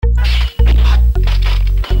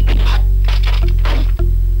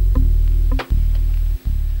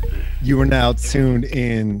You are now tuned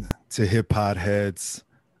in to Hip Hop Heads.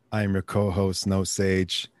 I am your co-host, No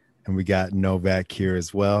Sage, and we got Novak here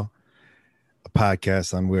as well. A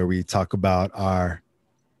podcast on where we talk about our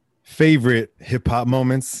favorite hip hop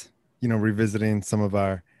moments, revisiting some of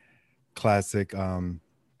our classic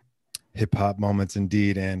hip hop moments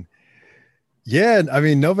indeed. And yeah, I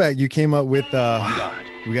mean, Novak, you came up with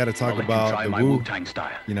we got to talk about the Wu-Tang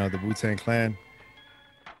style. The Wu-Tang Clan.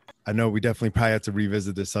 I know we definitely probably have to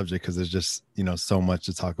revisit this subject because there's just, so much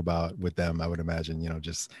to talk about with them, I would imagine,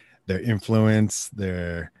 just their influence,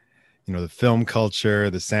 their, the film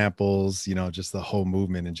culture, the samples, just the whole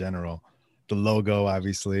movement in general, the logo,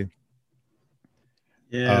 obviously.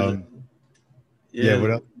 Yeah.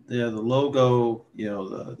 What up? Yeah, the logo,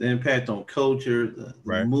 the impact on culture, the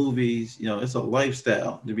Right. movies, it's a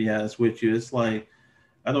lifestyle, to be honest with you. It's like,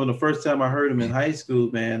 I know the first time I heard him in high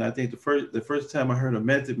school, man, I think the first time I heard a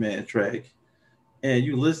Method Man track, and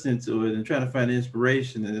you listening to it and trying to find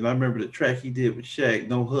inspiration. And then I remember the track he did with Shaq,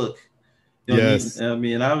 No Hook. Yes. I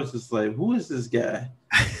was just like, who is this guy?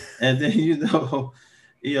 And then,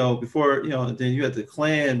 before, then you had the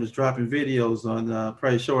Clan was dropping videos on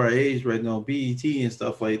probably show our age right now, BET and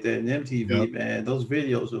stuff like that, and MTV, Yep. man. Those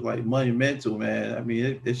videos were like monumental, man. I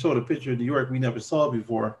mean, they showed a picture of New York we never saw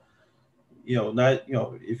before.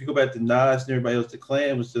 If you go back to Nas and everybody else, the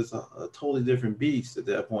Clan was just a totally different beast at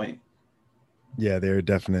that point. Yeah, they're a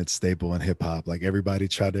definite staple in hip hop. Like everybody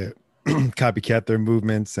tried to copycat their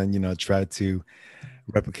movements and, try to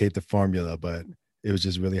replicate the formula, but it was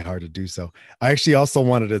just really hard to do so. I actually also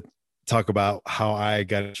wanted to talk about how I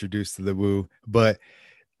got introduced to the Wu, but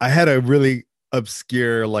I had a really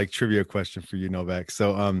obscure trivia question for you, Novak.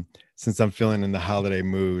 So since I'm feeling in the holiday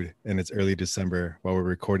mood and it's early December while we're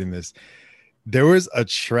recording this, there was a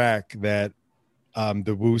track that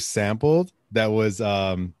the Wu sampled that was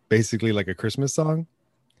basically like a Christmas song.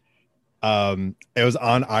 It was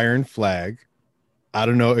on Iron Flag. I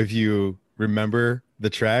don't know if you remember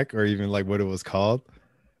the track or even what it was called.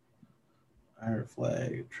 Iron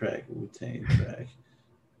Flag track, Wu-Tang track.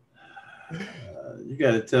 You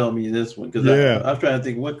got to tell me this one because I'm trying to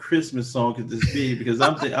think what Christmas song could this be, because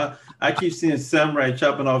I keep seeing Samurai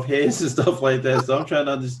chopping off heads and stuff like that, so I'm trying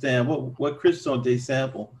to understand what Christmas song they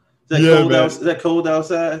sample. Is that cold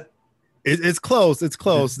outside? It's close. It's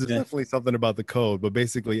close. There's definitely something about the code, but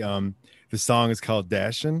basically, the song is called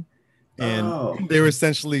Dashin', and they were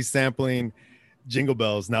essentially sampling Jingle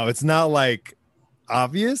Bells. Now it's not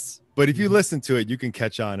obvious, but if you listen to it, you can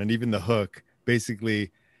catch on, and even the hook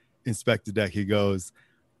basically. Inspector Deck, he goes,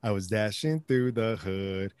 I was dashing through the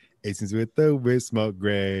hood, 18s with the with smoke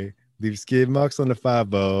gray, leave skid marks on the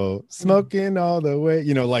 5-0, smoking all the way,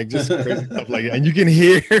 just crazy stuff like that. And you can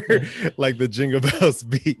hear the Jingle Bells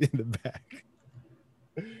beat in the back.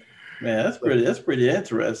 Man, that's pretty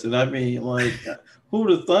interesting. I mean, who'd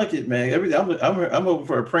have thunk it, man? I'm hoping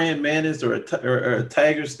for a praying mantis or a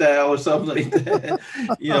tiger style or something like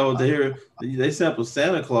that. They sample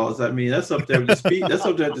Santa Claus. I mean, that's up there with the speed. That's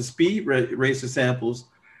up there with the Speed Racer samples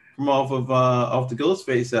from off the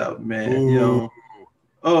Ghostface album, man. Ooh.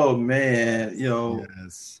 Oh man,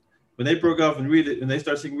 Yes. When they broke off and they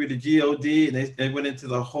started singing "Read the G.O.D." and they went into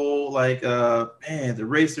the whole the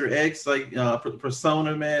Racer X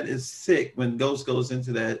persona, man, is sick when Ghost goes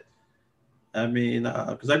into that. I mean,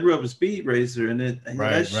 because I grew up a Speed Racer, and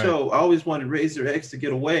that show, I always wanted Racer X to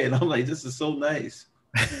get away, and I'm like, this is so nice.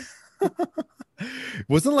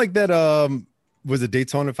 Wasn't that was it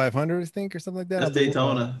Daytona 500, I think, or something like that? That's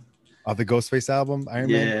Daytona. Of the Ghostface album,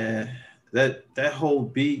 Iron Man. Yeah, that whole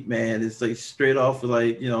beat, man, is straight off of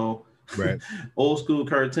right. old school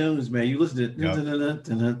cartoons, man. You listen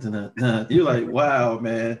to you're like, wow,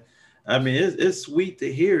 man. I mean, it's sweet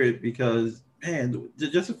to hear it because, man,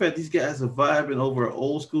 just the fact these guys are vibing over an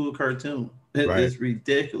old school cartoon, it's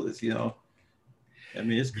ridiculous, I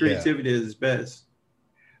mean, it's creativity at its best.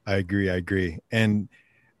 I agree. And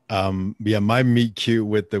my meet cute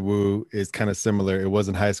with the Wu is kind of similar. It was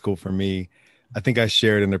in high school for me. I think I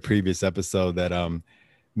shared in a previous episode that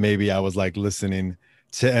maybe I was listening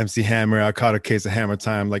to MC Hammer. I caught a case of Hammer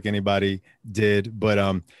Time like anybody did.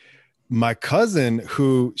 But my cousin,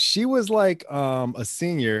 who she was a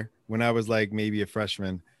senior when I was maybe a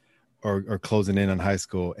freshman or closing in on high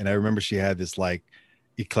school. And I remember she had this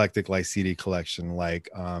eclectic CD collection,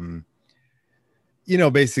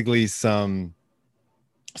 basically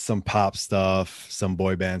some pop stuff, some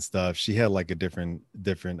boy band stuff. She had a different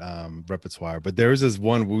repertoire, but there was this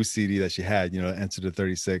one Wu CD that she had, Enter the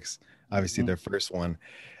 36, obviously their first one.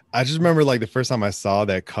 I just remember the first time I saw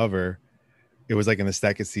that cover, it was in the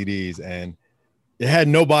stack of CDs, and it had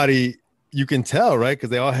nobody, you can tell, right? Because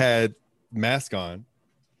they all had masks on.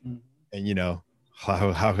 and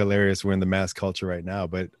how hilarious we're in the mass culture right now.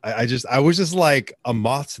 But I was just like a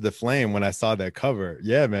moth to the flame when I saw that cover.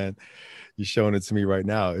 Yeah, man, you're showing it to me right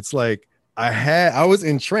now. It's like I was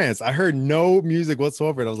entranced. I heard no music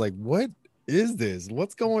whatsoever, and I was like, what is this?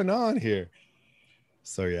 What's going on here?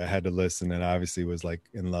 So yeah, I had to listen, and I obviously was like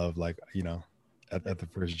in love, like at the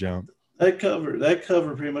first jump. That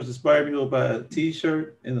cover pretty much inspired me to buy a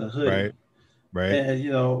T-shirt and a hoodie. Right, right.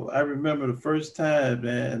 And I remember the first time,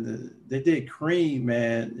 man, they did Cream,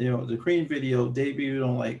 man. The Cream video debuted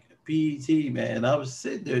on like BET, man. I was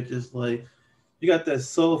sitting there just like, you got that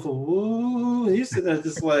soulful woo. He's sitting there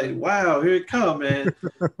just like, wow, here it come, man.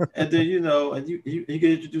 And then and you get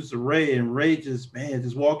introduced to Ray, and Ray just, man,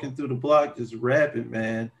 just walking through the block, just rapping,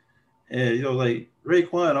 man. And like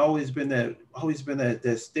Raekwon always been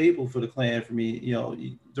that staple for the clan for me.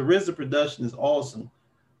 The RZA production is awesome,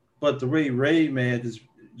 but the Ray, man, just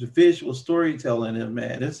the visual storytelling in him,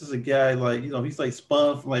 man. This is a guy like, he's like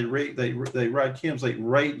spun from like Ray, like Rakim's like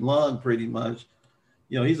right lung pretty much.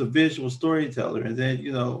 He's a visual storyteller. And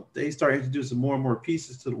then, they start introducing more and more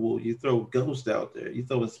pieces to the Wu. You throw Ghost out there, you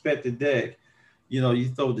throw Inspectah Deck, you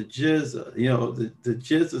throw the GZA, the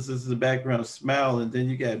GZA is in the background Smile, and then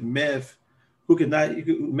you got Meth,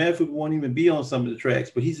 Meth who won't even be on some of the tracks,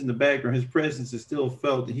 but he's in the background. His presence is still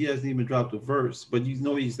felt, and he hasn't even dropped a verse, but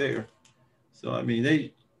he's there. So I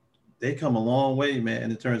mean, they come a long way,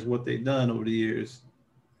 man, in terms of what they've done over the years.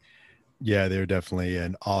 Yeah, they're definitely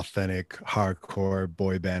an authentic hardcore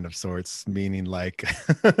boy band of sorts, meaning like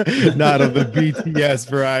not of the BTS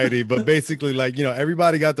variety, but basically like,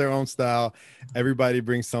 everybody got their own style. Everybody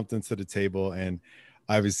brings something to the table. And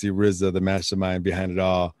obviously RZA, the mastermind behind it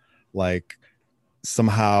all, like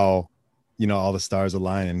somehow, all the stars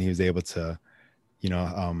align and he was able to,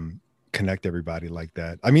 connect everybody like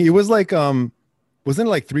that. I mean, it was like, wasn't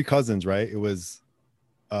it like Three Cousins, right? It was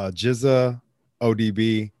GZA,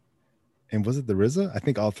 ODB, and was it the RZA? I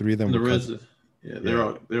think all three of them the were cousins. Yeah, they're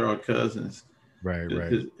all cousins. Right.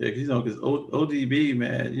 Because ODB,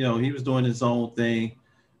 man, he was doing his own thing,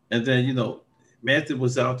 and then Method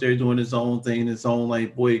was out there doing his own thing, his own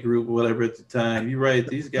like boy group or whatever at the time. You're right;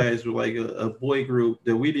 these guys were like a boy group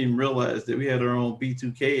that we didn't realize that we had our own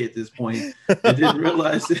B2K at this point, and didn't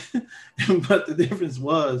realize it. But the difference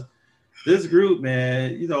was, this group,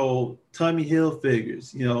 man, Tommy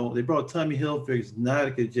Hilfigers, they brought Tommy Hilfigers,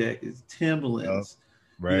 Nautica jackets, Timberlands,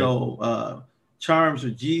 charms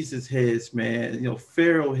with Jesus heads, man,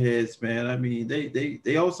 Pharaoh heads, man. I mean,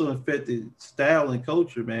 they also infected style and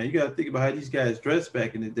culture, man. You got to think about how these guys dressed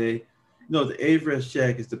back in the day. The Averest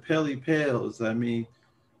jackets, the Pelly Pales. I mean,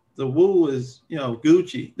 the Wu is,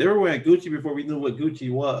 Gucci. They were wearing Gucci before we knew what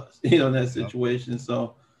Gucci was, in that situation.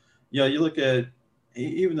 So, you look at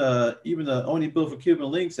even the Only Built for Cuban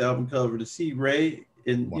Links album cover to see Ray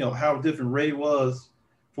and how different Ray was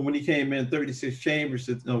from when he came in 36 Chambers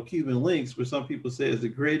to Cuban Links, where some people say is the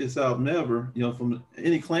greatest album ever, from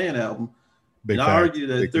any Clan album. I argue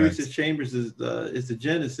that 36 Chambers is the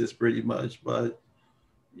genesis pretty much, but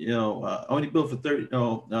Only Built for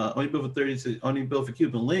 36, Only Built for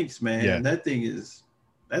Cuban Links, man. Yeah. That thing is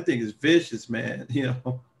vicious, man.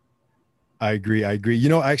 I agree.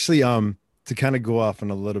 Actually, to kind of go off on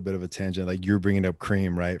a little bit of a tangent, like you're bringing up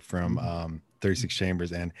Cream, right, from 36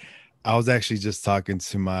 Chambers, and I was actually just talking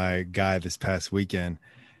to my guy this past weekend,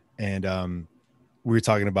 and we were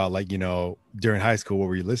talking about like, during high school, what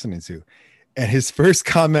were you listening to? And his first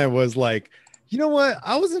comment was like, you know what?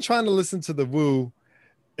 I wasn't trying to listen to the Wu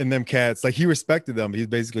and them cats. Like he respected them. He's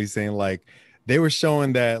basically saying like they were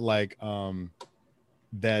showing that like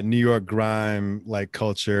that New York grime like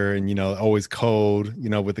culture and always cold,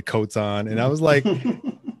 with the coats on. And I was like,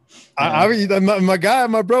 I mean,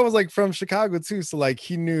 my bro was like from Chicago too, so like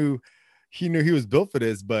he knew he was built for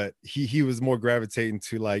this, but he was more gravitating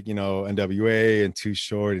to like NWA and Too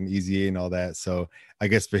Short and Eazy-E and all that. So I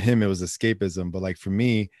guess for him it was escapism, but like for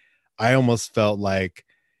me, I almost felt like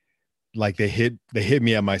they hit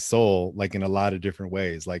me at my soul, like in a lot of different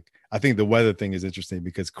ways. Like I think the weather thing is interesting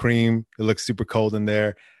because Cream, it looks super cold in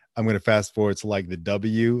there. I'm going to fast forward to like the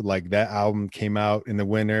W, like that album came out in the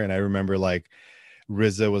winter. And I remember like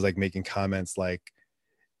RZA was like making comments like,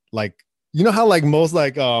 how like most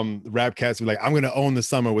like rap cats were like, I'm going to own the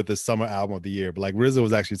summer with the summer album of the year. But like RZA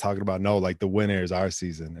was actually talking about, no, like the winter is our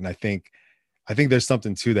season. And I think there's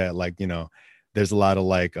something to that. Like, there's a lot of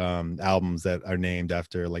like albums that are named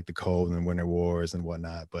after like the Cold and Winter Wars and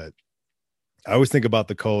whatnot. But I always think about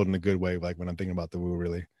the Cold in a good way, like when I'm thinking about the Wu,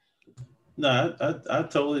 really. No, I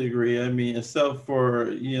totally agree. I mean, except for,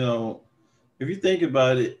 if you think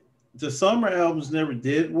about it, the summer albums never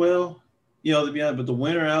did well, to be honest, but the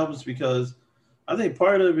winter albums, because I think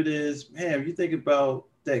part of it is, man, if you think about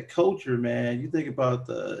that culture, man, you think about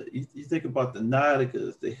you think about the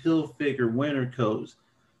Nauticas, the Hilfiger winter coats,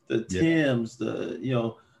 the Yeah, Tims,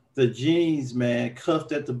 the jeans, man,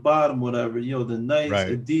 cuffed at the bottom, whatever, the nice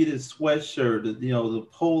right. Adidas sweatshirt, the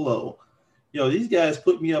polo. These guys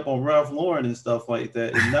put me up on Ralph Lauren and stuff like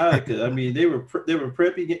that in Nautica. I mean, they were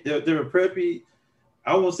preppy, they were preppy.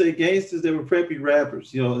 I won't say gangsters, they were preppy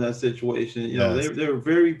rappers, in that situation. Yes, They were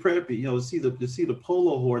very preppy, to see the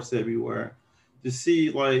polo horse everywhere. To see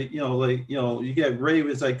you got Ray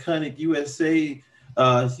with his iconic USA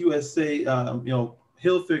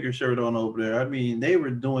Hilfiger shirt on over there. I mean, they were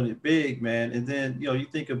doing it big, man. And then, you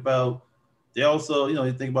think about they also,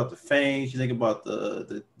 you think about the fangs, you think about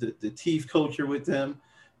the teeth culture with them.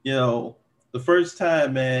 The first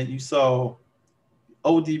time, man, you saw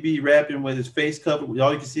ODB rapping with his face covered,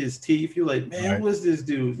 all you can see is teeth. You're like, man, right. who is this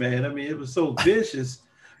dude, man? I mean, it was so vicious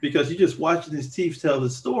because you're just watching his teeth tell the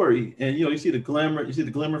story, and you see the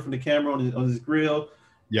glimmer from the camera on his grill, and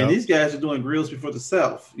Yep. these guys are doing grills before the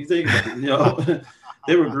South. You think about it,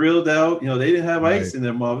 they were grilled out. They didn't have Right. ice in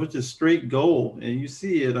their mouth; it's just straight gold, and you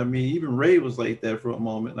see it. I mean, even Ray was like that for a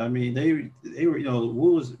moment. I mean, they were,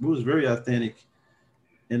 Wu was very authentic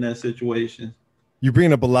in that situation. You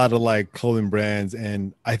bring up a lot of like clothing brands,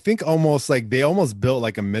 and I think almost like they almost built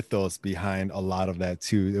like a mythos behind a lot of that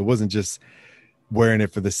too. It wasn't just wearing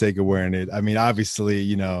it for the sake of wearing it. I mean, obviously,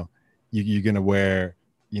 you're gonna wear,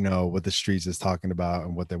 what the streets is talking about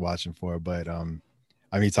and what they're watching for. But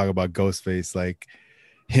I mean, talk about Ghostface, like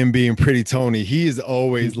him being Pretty Tony. He is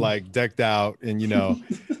always like decked out in,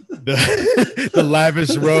 the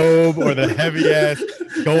lavish robe or the heavy ass And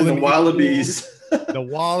the golden Wallabies. the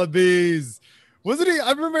Wallabies. Wasn't he?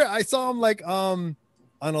 I remember I saw him like on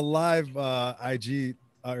a live IG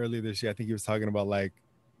earlier this year. I think he was talking about like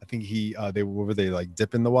I think they were they like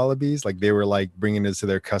dipping the Wallabies, like they were like bringing this to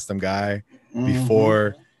their custom guy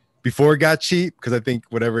Mm-hmm. before it got cheap, because I think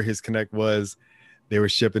whatever his connect was, they were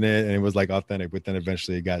shipping it and it was like authentic, but then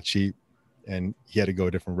eventually it got cheap and he had to go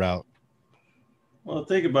a different route. Well,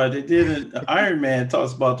 think about it. They did an Iron Man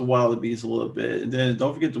talks about the Wallabies a little bit, and then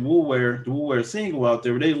don't forget the Wu Wear single out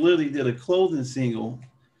there. Where they literally did a clothing single,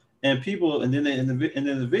 and people, and then in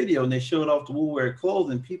the video, and they showed off the Wu Wear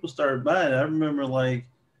clothing. People started buying it. I remember like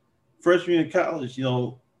freshman year in college.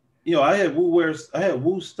 I had I had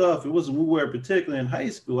Wu stuff. It wasn't Wu Wear particularly in high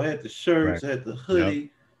school. I had the Right. shirts, I had the Yep.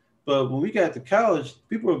 hoodie, but when we got to college,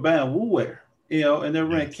 people were buying Wu Wear. And they're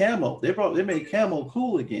wearing Yes. camo. They made camo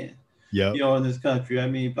cool again, Yep. in this country. I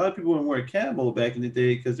mean, a lot of people wouldn't wear camo back in the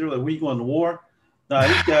day because they were like, "Where you going to war?" Nah,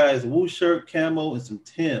 these guys, wool shirt, camo, and some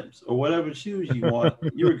Tims or whatever shoes you want.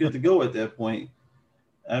 You were good to go at that point.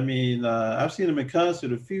 I mean, I've seen them in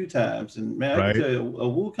concert a few times, and man, I can Right. tell you, a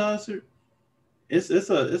Wu concert, it's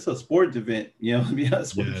a sports event. To be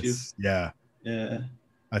honest with you. Yes. Yeah. Yeah.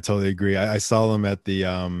 I totally agree. I saw them at the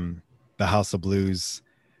House of Blues.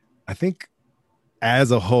 I think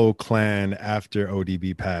as a whole clan after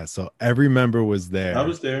ODB passed. So every member was I there.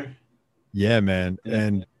 was there. Yeah, man. Yeah.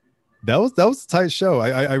 And that was a tight show.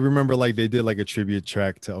 I remember like they did like a tribute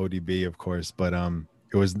track to ODB, of course, but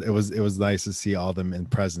it was nice to see all them in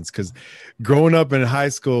presence, because growing up in high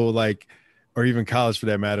school, like, or even college for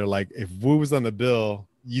that matter, like if Wu was on the bill,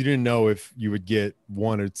 you didn't know if you would get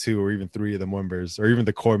one or two or even three of the members or even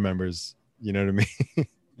the core members. You know what I mean?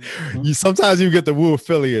 Mhm. You sometimes you get the Wu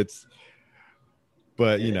affiliates,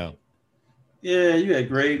 but Yeah. Yeah, you had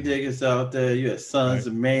Grave Diggers out there. You had right. Sons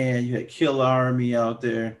of Man. You had Kill Army out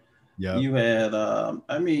there. Yep. You had,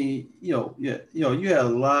 I mean, yeah, you had a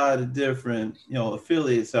lot of different,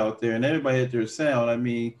 affiliates out there, and everybody had their sound. I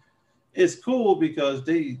mean, it's cool because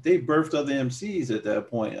they birthed other MCs at that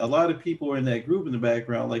point. A lot of people were in that group in the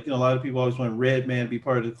background. Like, a lot of people always wanted Redman to be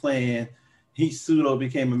part of the clan. He pseudo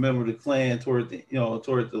became a member of the clan toward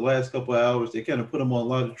the last couple of hours. They kind of put him on a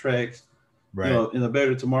lot of tracks, Right. in the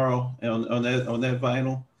Better Tomorrow and on that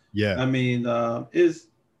vinyl. Yeah. I mean,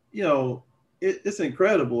 you know, it's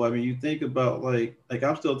incredible. I mean, you think about like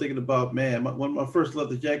I'm still thinking about, man. One of my first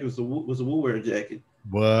leather jacket was a Wu Wear jacket.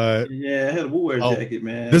 What? Yeah, I had a Wu Wear Oh, jacket,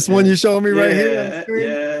 man. this one you showed me right here on the Yeah, screen?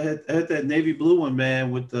 yeah, I had that navy blue one,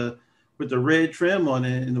 man, with the red trim on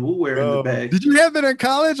it and the Wu Wear in the Bro, back. did you have it in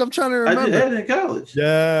college? I'm trying to I remember. had it in college. I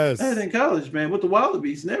had it Yes. in college, man, with the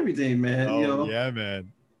Wallabies and everything, man. Oh yeah,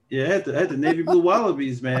 man. Yeah, I had the navy blue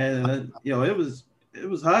Wallabies, man, and it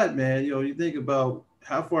was hot, man. You think about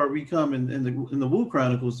how far we come in the Wu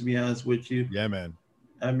Chronicles, to be honest with you. Yeah, man.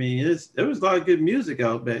 I mean, there was a lot of good music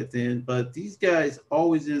out back then, but these guys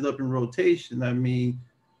always ended up in rotation. I mean,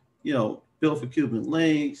 Bill for Cuban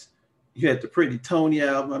Links, You had the Pretty Tony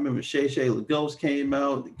album. I remember Shay Shay the Ghost came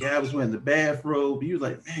out. The guy was wearing the bathrobe. You was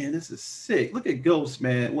like, man, this is sick. Look at Ghost,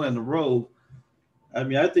 man, wearing the robe. I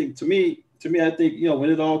mean, I think I think, when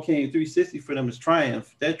it all came 360 for them is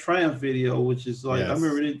Triumph. That Triumph video, which is like, I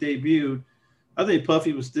remember when it debuted. I think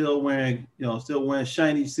Puffy was still wearing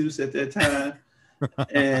shiny suits at that time.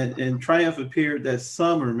 and Triumph appeared that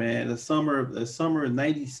summer, man. The summer of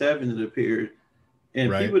 '97 it appeared. And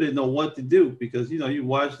people didn't know what to do because, you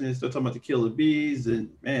watching this, they're talking about the Killer Bees, and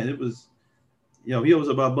man, it was, he was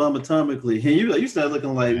about Bum Atomically. And you started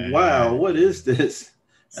looking like, wow, what is this?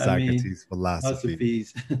 Socrates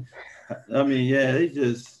philosophies. I mean, yeah, they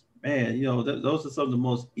just, man, those are some of the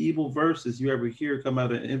most evil verses you ever hear come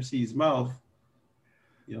out of MC's mouth.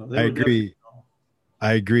 I agree.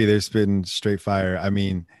 I agree. They're spitting straight fire. I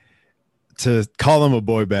mean, to call them a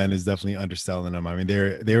boy band is definitely underselling them. I mean,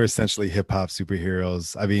 they're essentially hip hop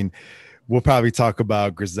superheroes. I mean, we'll probably talk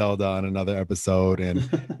about Griselda on another episode, and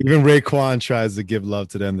even Raekwon tries to give love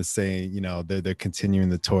to them to say, they're continuing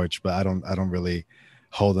the torch, but I don't really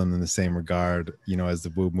hold them in the same regard, as the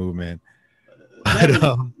Wu movement.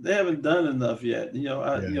 They haven't done enough yet.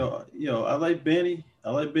 I like Benny. I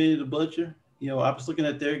like Benny the Butcher. I was looking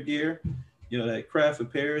at their gear. That Craft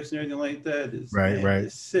of Paris and everything like that is right.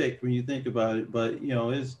 It's sick when you think about it, but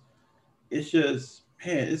it's just,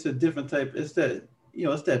 man, it's a different type. It's that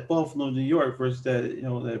it's that Buffalo, New York versus that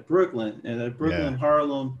that Brooklyn, and that Brooklyn,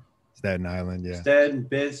 Harlem, Staten Island, Staten,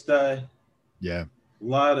 Bed-Stuy, a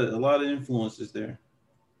lot of influences there.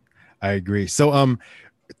 I agree. So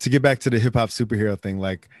to get back to the hip hop superhero thing,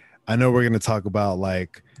 like I know we're gonna talk about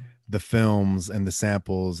like the films and the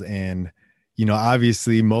samples and.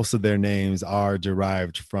 Obviously most of their names are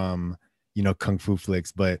derived from, Kung Fu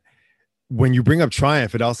flicks. But when you bring up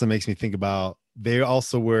Triumph, it also makes me think about they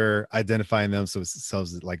also were identifying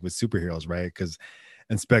themselves like with superheroes, right? Because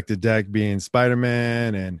Inspector Deck being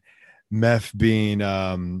Spider-Man and Meth being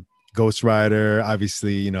Ghost Rider,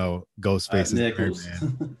 obviously, Ghostface is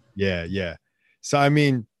Birdman. Yeah. So, I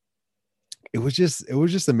mean, it was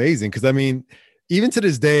just amazing because, I mean, even to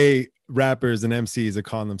this day, rappers and MCs are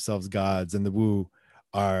calling themselves gods, and the Wu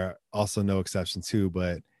are also no exception too.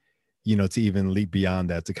 But to even leap beyond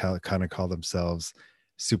that, to kind of call themselves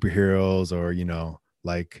superheroes, or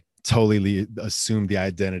like totally assume the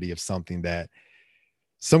identity of something that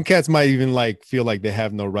some cats might even like feel like they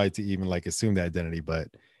have no right to even like assume the identity, but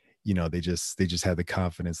they just have the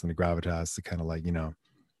confidence and the gravitas to kind of like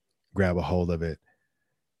grab a hold of it.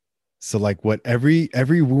 So like what every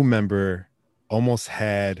Wu member almost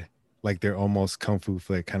had like their almost Kung Fu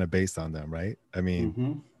flick kind of based on them, right? I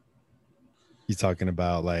mean, You're talking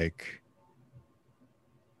about like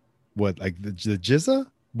what, like the GZA?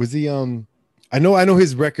 Was he I know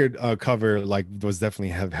his record cover like was definitely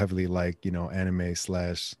heavily like anime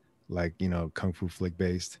 / like Kung Fu flick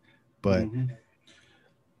based, but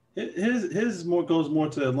his goes more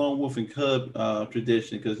to the Lone Wolf and Cub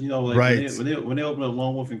tradition, because like when they opened up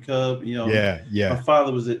Lone Wolf and Cub, my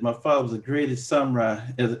father was the greatest samurai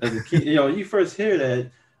as a kid. You first hear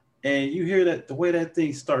that, and you hear that the way that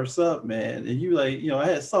thing starts up, man, and you like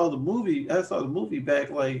I saw the movie back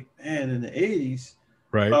like in the 80s.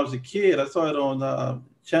 Right. When I was a kid, I saw it on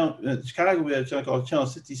channel in Chicago. We had a channel called Channel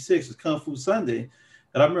 66. It's Kung Fu Sunday,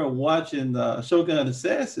 and I remember watching Shogun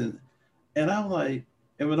Assassin, and I'm like.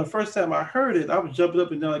 And when the first time I heard it, I was jumping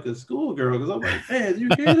up and down like a schoolgirl because I'm like, man, you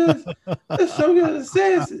hear this? That's Shogun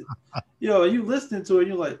Assassin. You listening to it,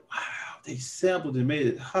 you're like, wow, they sampled and made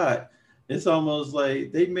it hot. It's almost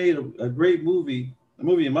like they made a great movie. The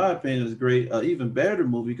movie, in my opinion, is great. Even better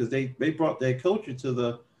movie because they brought that culture to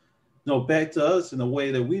the, back to us in a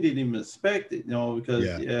way that we didn't even expect it. Because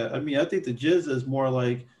I mean, I think the GZA is more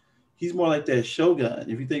like that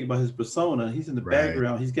Shogun. If you think about his persona, he's in the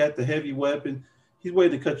background. He's got the heavy weapon. He's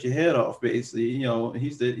waiting to cut your head off, basically.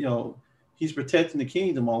 He's protecting the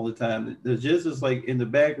kingdom all the time. The GZA is like in the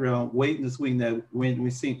background, waiting to swing that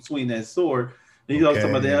swing that sword. And he's always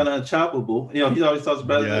talking about the unchoppable. He always talks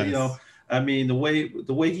about it. I mean, the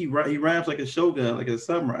way he rhymes like a shogun, like a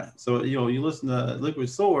samurai. So you listen to Liquid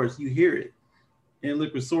Swords, you hear it. And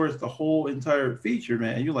Liquid Swords, the whole entire feature,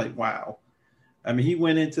 man. And you're like, wow. I mean, he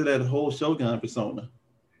went into that whole shogun persona.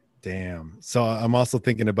 Damn. So I'm also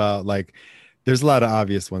thinking about like. There's a lot of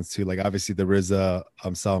obvious ones too. Like obviously the RZA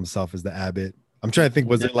saw himself as the Abbott. I'm trying to think,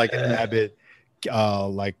 was there like an Abbott,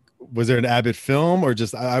 was there an Abbott film or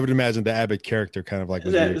just, I would imagine the Abbott character kind of like.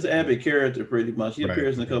 It's an Abbott character pretty much. He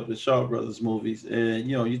appears in a couple of Shaw Brothers movies. And,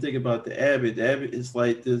 you think about the Abbott is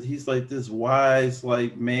like this, he's like this wise,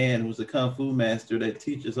 like man who's a Kung Fu master that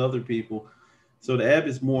teaches other people. So the Ab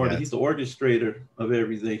is more, Yes. he's the orchestrator of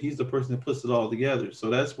everything. He's the person that puts it all together. So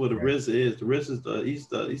that's what the Right. RZA is. The RZA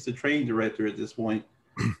is he's the train director at this point.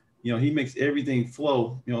 You know, he makes everything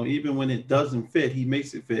flow. You know, even when it doesn't fit, he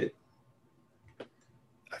makes it fit.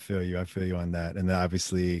 I feel you. I feel you on that. And then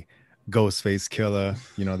obviously Ghostface Killer,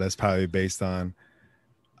 you know, that's probably based on,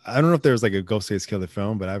 I don't know if there's like a Ghostface Killer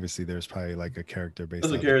film, but obviously there's probably like a character based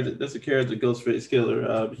That's a on character. That's a character, Ghostface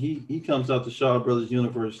Killer. He comes out the Shaw Brothers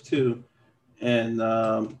universe too, and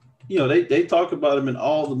you know they talk about him in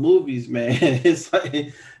all the movies, man. It's like right.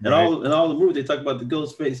 in all the movies they talk about the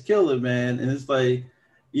Ghostface Killer, man, and it's like,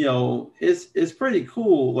 you know, it's pretty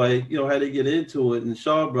cool, like, you know, how they get into it. And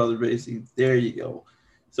Shaw Brothers, basically, there you go.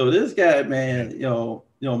 So this guy, Yeah. man, you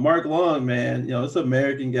know, Mark Long, man, you know, it's an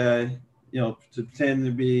American guy, you know, to pretend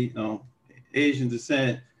to be, you know, Asian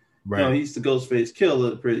descent. You know, Right. he's the Ghostface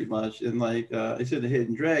Killer pretty much, and like I said, the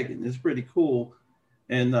Hidden Dragon. It's pretty cool,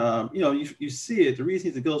 and you know, you see it. The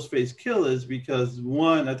reason he's the Ghostface Killer is because,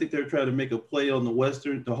 one, I think they're trying to make a play on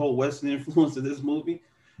the whole Western influence of this movie.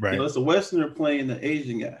 You know, Right. it's a Westerner playing the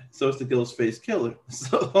Asian guy, so it's the Ghostface Killer.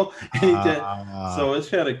 So Ah, so it's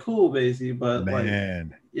kind of cool, basically. But like,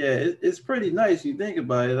 man. yeah, it's pretty nice. You think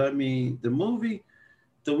about it. I mean, the movie,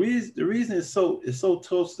 the reason it's so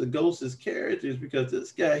close to Ghost's character is because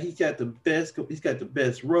this guy, he's got the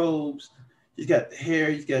best robes, he's got the hair,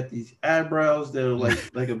 he's got these eyebrows that are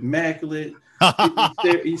like immaculate.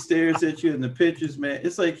 He stares at you in the pictures, man.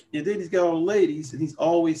 It's like, and then he's got all the ladies, and he's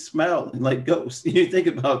always smiling like Ghost. You think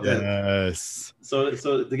about that. Yes. So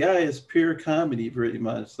the guy is pure comedy, pretty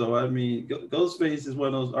much. So I mean, Ghostface is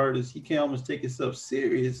one of those artists. He can't almost take himself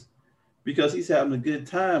serious because he's having a good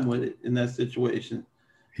time with it in that situation.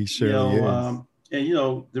 He You surely know, is. and you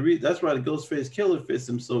know that's why the Ghostface Killer fits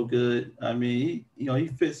him so good. I mean, you know, he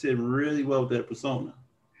fits in really well with that persona.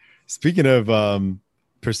 Speaking of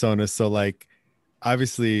personas, so like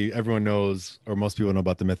obviously everyone knows, or most people know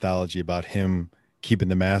about the mythology about him keeping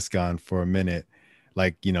the mask on for a minute,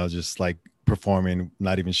 like, you know, just like performing,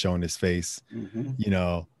 not even showing his face, Mm-hmm. you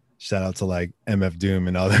know. Shout out to like MF Doom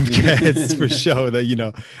and all them cats for sure that, you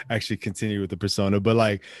know, actually continue with the persona. But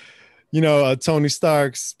like, you know, Tony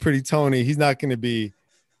Stark's Pretty Tony, he's not going to be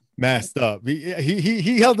masked up.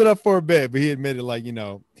 He held it up for a bit, but he admitted, like, you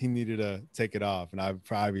know, he needed to take it off, and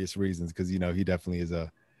for obvious reasons, because, you know, he definitely is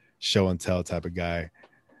a show and tell type of guy.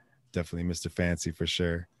 Definitely Mr. Fancy for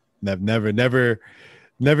sure. Never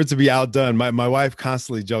to be outdone. My wife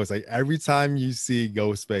constantly jokes, like, every time you see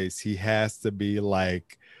Ghostface, he has to be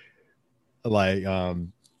like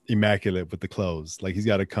immaculate with the clothes. Like, he's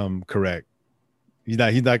got to come correct. He's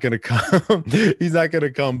not gonna come he's not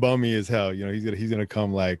gonna come bummy as hell. You know, he's gonna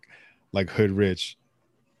come like hood rich.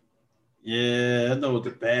 Yeah, I know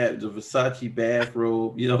the Versace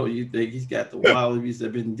bathrobe. You know, you think he's got the wallabies that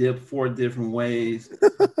have been dipped 4 different ways.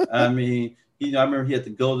 I mean, you know, I remember he had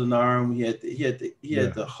the golden arm. He Yeah.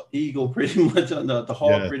 had the eagle pretty much on the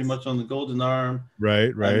hawk Yes. pretty much on the golden arm. Right,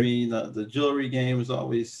 I right. mean, the jewelry game was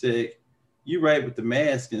always sick. You right with the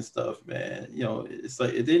mask and stuff, man. You know, it's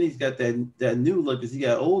like, and then he's got that new look as he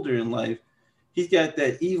got older in life. He's got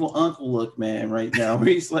that evil uncle look, man, right now. Where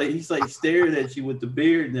he's like staring at you with the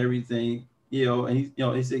beard and everything, you know, and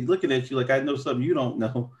he's like looking at you like, I know something you don't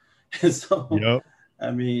know. And so, Yep. I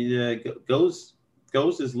mean, yeah, Ghost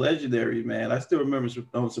is legendary, man. I still remember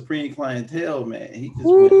on Supreme Clientele, man.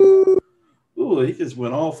 Woo! He just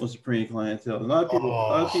went off on Supreme Clientele. A lot of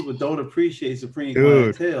Oh, people don't appreciate Supreme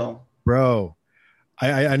dude, Clientele. bro.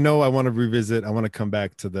 I know I want to revisit. I want to come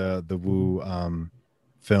back to the Wu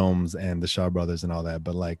films and the Shaw Brothers and all that,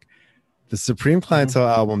 but like the Supreme Mm-hmm. Clientele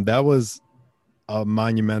album, that was a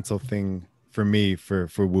monumental thing for me for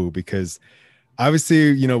Wu, because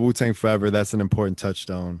obviously, you know, Wu Tang Forever, that's an important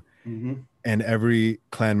touchstone, Mm-hmm. and every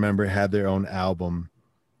clan member had their own album.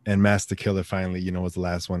 And Master Killer finally, you know, was the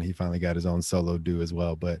last one. He finally got his own solo do as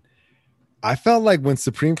well. But I felt like when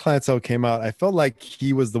Supreme Clientele came out, I felt like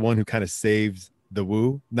he was the one who kind of saved the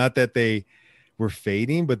Wu. Not that they were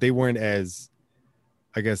fading, but they weren't as,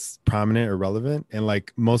 I guess, prominent or relevant. And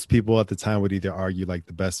like most people at the time would either argue like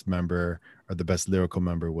the best member or the best lyrical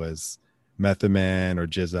member was Method Man or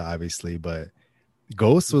Jizza, obviously. But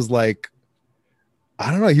Ghost was like, I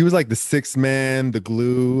don't know, he was like the sixth man, the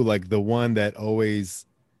glue, like the one that always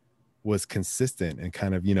was consistent and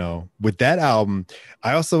kind of, you know, with that album.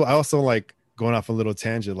 I also like, going off a little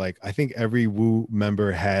tangent, like I think every Wu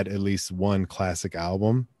member had at least one classic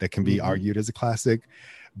album that can be Mm-hmm. argued as a classic,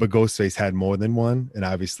 but Ghostface had more than one. And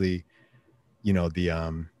obviously, you know, the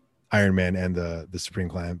Iron Man and the Supreme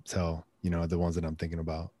Clientele, you know, are the ones that I'm thinking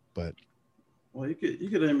about. But Well, you could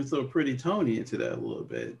even throw Pretty Tony into that a little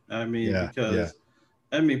bit. I mean, yeah, yeah, because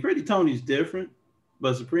I mean, Pretty Tony's different,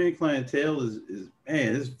 but Supreme Clientele is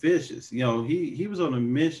man, it's vicious. You know, he was on a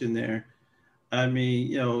mission there. I mean,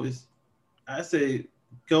 you know, it's I say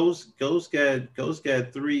Ghost got got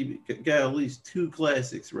at least two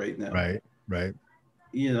classics right now. Right, right,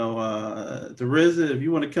 You know, the RZA, if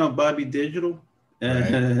you want to count Bobby Digital, right.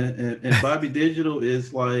 and Bobby Digital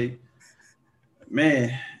is like,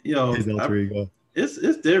 man, you His know, alter ego. it's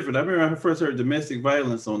different. I remember when I first heard domestic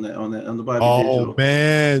violence on the Bobby Oh Digital.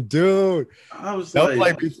 man, dude. I was That was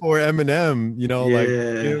like, like before Eminem, you know, like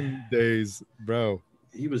yeah, him days, bro.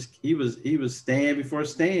 he was stand before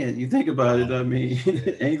stand. You think about it. Oh I mean,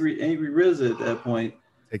 shit. angry RZA at that point.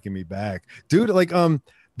 Taking me back. Dude, like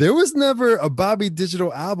there was never a Bobby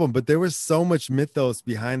Digital album, but there was so much mythos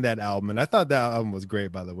behind that album. And I thought that album was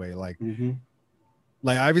great, by the way. Mm-hmm.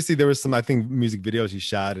 Like obviously there was some, I think, music videos he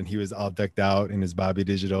shot and he was all decked out in his Bobby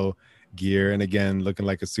Digital gear. And again, looking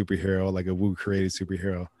like a superhero, like a Wu created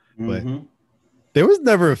superhero. But Mm-hmm. there was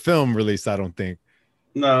never a film released, I don't think.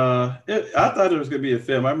 Nah, I thought it was gonna be a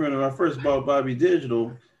film. I remember when I first bought Bobby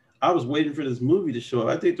Digital, I was waiting for this movie to show up.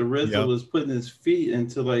 I think the RZA Yep. was putting his feet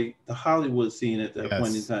into like the Hollywood scene at that point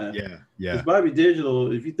in Yes. time. Yeah. Because Yeah. Bobby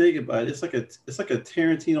Digital, if you think about it, it's like a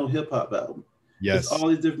Tarantino hip hop album. It's Yes. all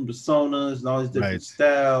these different personas and all these different Right.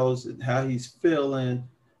 styles and how he's feeling,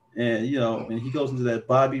 and you know, and he goes into that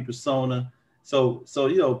Bobby persona. So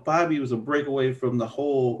you know, Bobby was a breakaway from the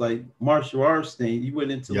whole like martial arts thing. You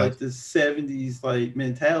went into Yep. like this '70s like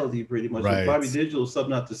mentality pretty much. Like Right. Bobby Digital is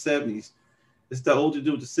something out the '70s. It's the older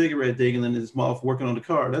dude with the cigarette dangling in his mouth working on the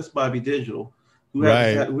car. That's Bobby Digital,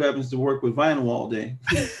 Right. who happens to work with vinyl all day.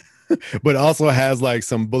 But also has like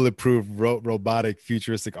some bulletproof robotic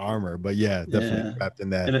futuristic armor. But yeah, definitely Yeah, wrapped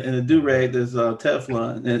in that. and a do rag that's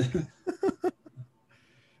Teflon. And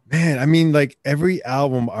Man, I mean, like every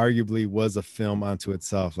album arguably was a film unto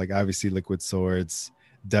itself. Like obviously Liquid Swords,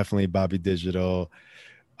 definitely Bobby Digital.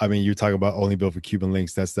 I mean, you talk about Only Built for Cuban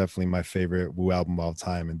Links. That's definitely my favorite Wu album of all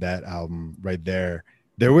time. And that album right there,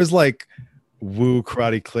 there was like Wu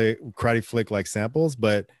karate flick like samples,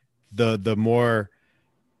 but the more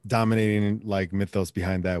dominating like mythos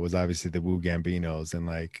behind that was obviously the Wu Gambinos. And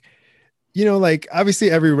like, you know, like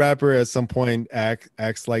obviously every rapper at some point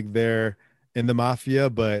acts like they're in the mafia,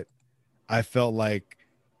 but I felt like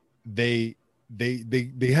they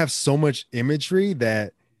they have so much imagery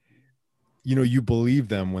that you know you believe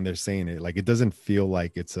them when they're saying it. Like it doesn't feel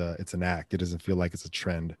like it's an act. It doesn't feel like it's a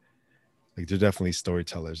trend. Like they're definitely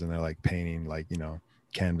storytellers and they're like painting like, you know,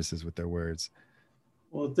 canvases with their words.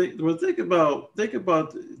 think about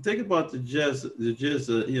the just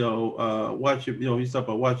you know watch your, you know, you talk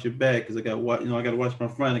about watch your back because you know, I got to watch my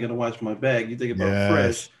front, I got to watch my back. You think about Yes.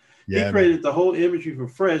 Fresh. He Yeah, man. created the whole imagery for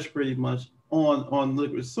Fresh pretty much on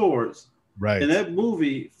Liquid Swords. And Right. that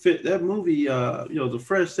movie fit that movie. You know, the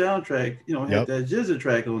Fresh soundtrack. You know, had Yep. that Jizza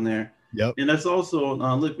track on there, Yep. and that's also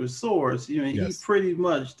on Liquid Swords. You know, Yes.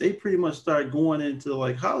 they pretty much started going into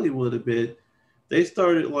like Hollywood a bit. They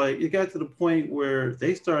started like it got to the point where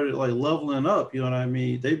they started like leveling up. You know what I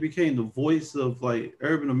mean? They became the voice of like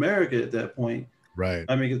urban America at that point. Right.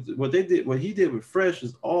 I mean, what he did with Fresh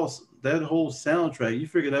is awesome. That whole soundtrack, you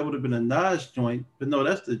figure that would have been a Nas joint, but no,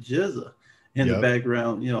 that's the Jizza in the Yep.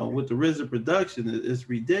 background. You know, with the RZA production, it's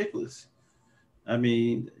ridiculous. I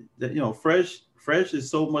mean, that, you know, Fresh is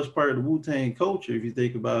so much part of the Wu Tang culture. If you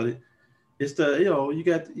think about it, it's the, you know, you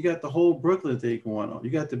got the whole Brooklyn thing going on. You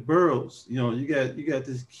got the boroughs. You know, you got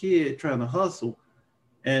this kid trying to hustle.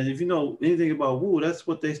 And if you know anything about Wu, that's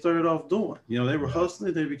what they started off doing. You know, they were Yeah.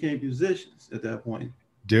 hustling. They became musicians at that point.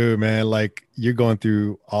 Dude, man, like you're going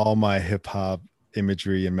through all my hip hop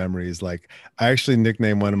imagery and memories. Like I actually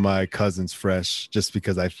nicknamed one of my cousins Fresh just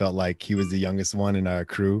because I felt like he was the youngest one in our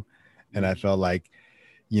crew. And I felt like,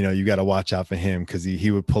 you know, you got to watch out for him because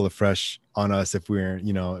he would pull a fresh on us if we weren't,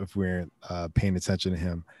 you know, if we weren't paying attention to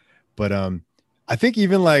him. But I think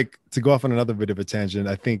even like to go off on another bit of a tangent,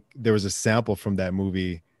 I think there was a sample from that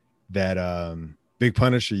movie that Big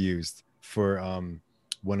Punisher used for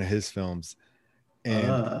one of his films.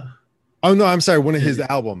 And Uh, oh no, I'm sorry, one of his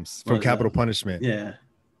albums from well, Capital Punishment. yeah,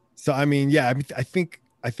 So I mean, yeah, I mean, I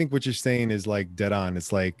think what you're saying is like dead on.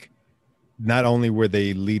 It's like not only were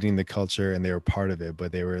they leading the culture and they were part of it,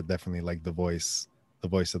 but they were definitely like the voice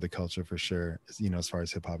of the culture for sure. You know, as far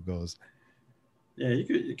as hip hop goes. yeah. You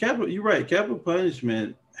could Capital. You're right. Capital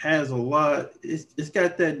Punishment has a lot. It's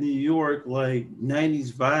got that New York like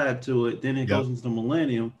 '90s vibe to it. Then it Yep. goes into the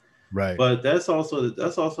millennium. Right. But that's also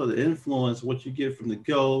the influence what you get from the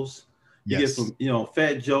Ghosts. You get Yes. from,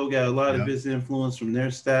 Fat Joe got a lot of Yep. his influence from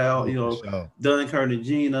their style. Oh, for sure. Dunn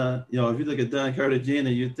Cartagena. If you look at Dunn Cartagena,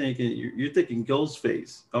 you're thinking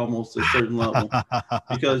Ghostface almost to a certain level,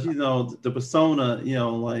 because the persona,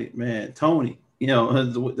 like, man, Tony,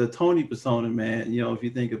 the Tony persona, man. If you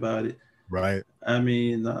think about it, Right. I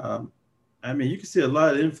mean, you can see a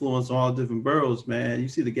lot of influence on all different boroughs, man. You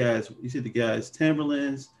see the guys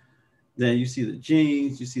Timberlands, then you see the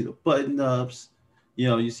jeans, you see the button ups,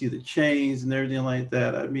 you see the chains and everything like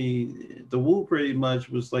that. I mean, the Wu pretty much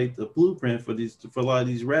was like the blueprint for a lot of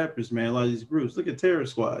these rappers, man. A lot of these groups. Look at Terror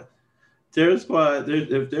Squad. Terror Squad.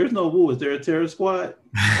 If there's no Wu, is there a Terror Squad?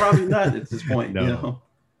 Probably not at this point. No,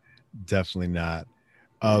 definitely not.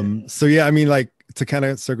 Yeah. So yeah, I mean, like, to kind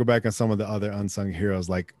of circle back on some of the other unsung heroes,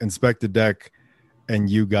 like Inspector Deck and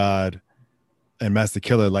You God and Master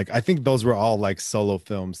Killer, like I think those were all like solo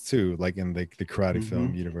films too, like in the karate film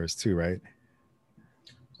hmm universe too, right?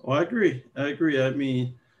 Oh, I agree. I agree. I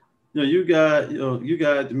mean, you got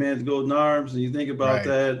the man's golden arms, and you think about Right,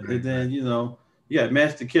 that, and right, right. then you got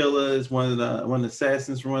Master Killer is one of the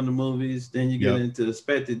assassins from one of the movies. Then you get Yep. into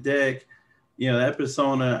Inspector Deck. That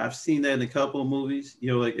persona. I've seen that in a couple of movies.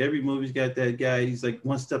 Like every movie's got that guy. He's like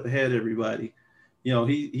one step ahead of everybody.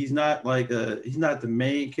 He's not he's not the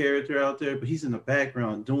main character out there, but he's in the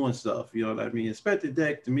background doing stuff. You know what I mean? Inspector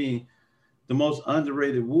Deck, to me, the most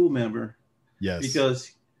underrated Wu member, Yes.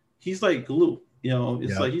 because he's like glue.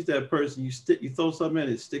 It's Yep. like he's that person you throw something at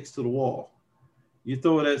it sticks to the wall. You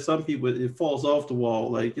throw it at some people, it falls off the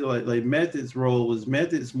wall. Like Method's role was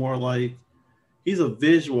Method's more like he's a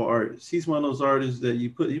visual artist. He's one of those artists that you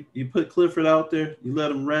put Clifford out there, you let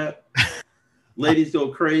him rap, ladies go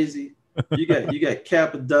crazy. You got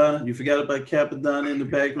Capadonna. You forgot about Capadonna in the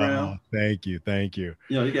background. Oh, thank you, thank you,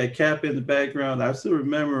 You got Cap in the background. I still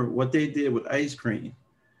remember what they did with Ice Cream.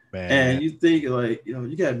 man. And you think, like,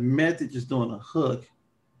 you got Method just doing a hook,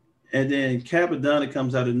 and then Capadonna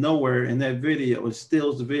comes out of nowhere in that video and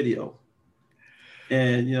steals the video.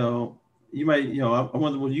 And you might, I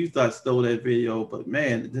wonder what you thought stole that video, but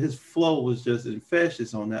man, his flow was just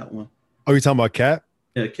infectious on that one. Oh, you talking about Cap?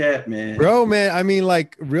 Yeah, Cap, man. Bro, man, I mean,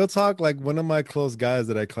 like, real talk, like one of my close guys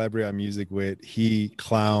that I collaborate on music with, he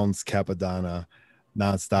clowns Capadonna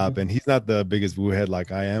nonstop, Mm-hmm. and he's not the biggest woo head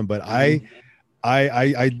like I am, but Mm-hmm.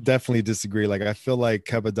 I definitely disagree. Like, I feel like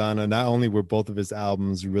Capadonna, not only were both of his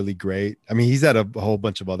albums really great, I mean, he's had a whole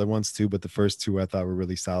bunch of other ones too, but the first two I thought were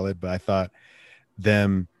really solid. But I thought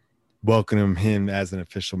them welcoming him as an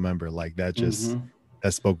official member, like Mm-hmm.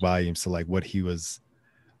 that spoke volumes to like what he was,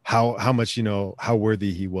 how much, how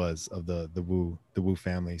worthy he was of the Wu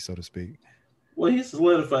family, so to speak. Well, he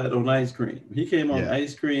solidified on Ice Cream. He came on Yeah.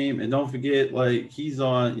 Ice Cream, and don't forget, like, he's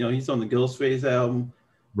on the Ghostface album.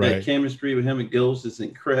 That Right. chemistry with him and Ghost is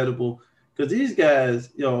incredible, because these guys,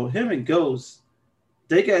 him and Ghost,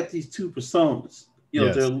 they got these two personas.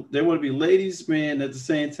 Yes. They want to be ladies man, at the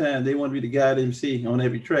same time they want to be the God MC on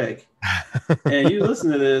every track. And you listen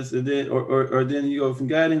to this, and then or then you go from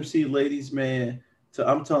God MC, ladies man, to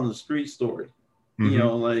I'm telling the street story. Hmm.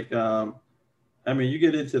 Like, I mean, you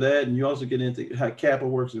get into that, and you also get into how Kappa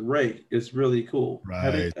works with Ray. It's really cool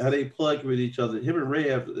Right. how they plug with each other. Him and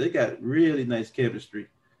Ray they got really nice chemistry.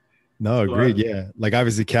 No, So agreed. Yeah. Like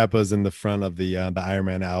obviously Kappa's in the front of the Iron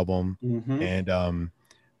Man album, mm-hmm. and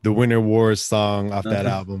the Winter Wars song off that uh,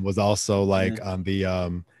 album was also yeah, like on the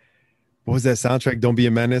what was that soundtrack? Don't Be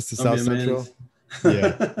a Menace to don't be South a Central. menace.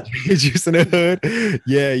 Yeah. Juice in the Hood.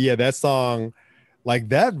 Yeah, yeah. That song, like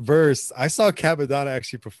that verse, I saw Capadonna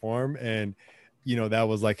actually perform, and that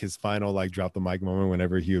was like his final like drop the mic moment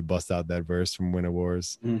whenever he would bust out that verse from Winter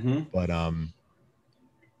Wars. Mm-hmm. But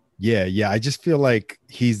yeah, I just feel like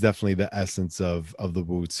he's definitely the essence of the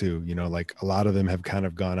Wu too. Like a lot of them have kind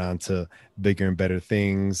of gone on to bigger and better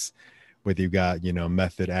things. Whether you got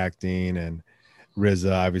method acting and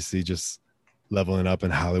RZA, obviously just leveling up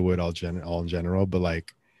in Hollywood all in general. But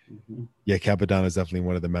like, Mm-hmm. yeah, Capadonna is definitely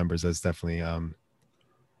one of the members that's definitely I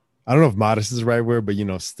don't know if modest is the right word, but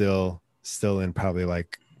still in probably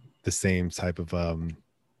like the same type of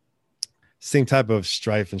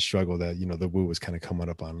strife and struggle that the Wu was kind of coming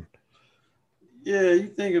up on. Yeah, you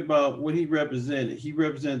think about what he represented. He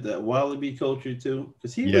represented that Wallaby culture too,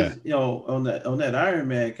 because he Yeah. was, on that Iron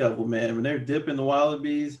Man couple, man, when they're dipping the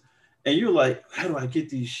Wallabies, and you're like, how do I get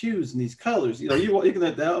these shoes and these colors? You're looking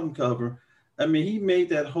at the album cover. I mean, he made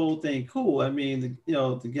that whole thing cool. I mean,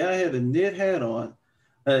 the guy had a knit hat on.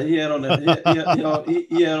 He had on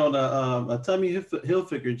he had on a Tommy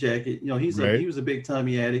Hilfiger jacket. Right. He was a big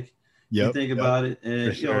Tommy addict. You Yep. think Yep. about it, For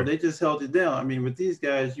and sure. they just held it down. I mean, with these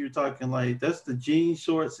guys, you're talking like that's the jean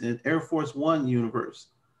shorts and Air Force One universe.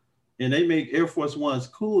 and they make Air Force Ones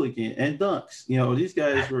cool again and Dunks. You know, these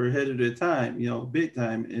guys were ahead of their time, you know, big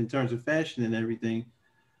time in terms of fashion and everything.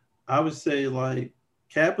 I would say like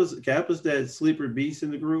Kappa's that sleeper beast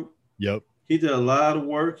in the group. Yep. He did a lot of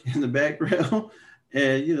work in the background.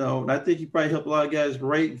 And you know, I think he probably helped a lot of guys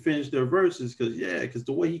write and finish their verses because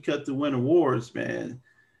the way he cut the Winter Wars, man,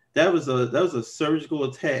 that was a surgical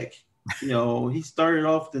attack. You know, he started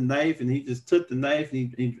off the knife and he just took the knife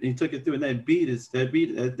and he took it through, and that beat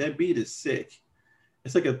is sick.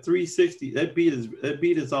 It's like a 360. That beat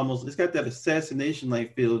is almost, it's got that assassination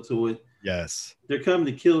like feel to it. Yes. They're coming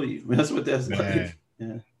to kill you. That's what that's Man. like.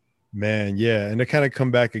 Yeah. Man, yeah. And to kind of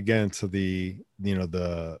come back again to the, you know,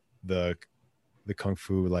 the kung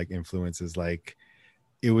fu like influences, like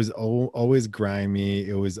it was always grimy.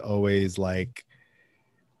 It was always like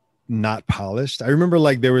not polished. I remember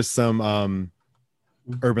like there was some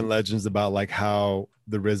urban legends about like how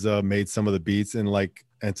the RZA made some of the beats in like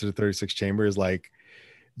Enter the 36 Chambers, like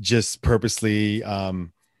just purposely I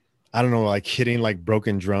don't know, like hitting like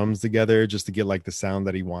broken drums together just to get like the sound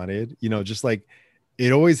that he wanted, you know, just like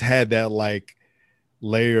it always had that like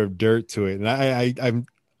layer of dirt to it. And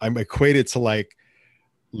I'm equated to like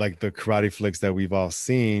the karate flicks that we've all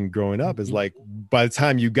seen growing up is like, by the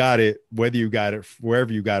time you got it, whether you got it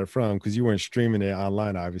wherever you got it from, because you weren't streaming it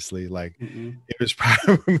online, obviously, like it was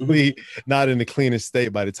probably not in the cleanest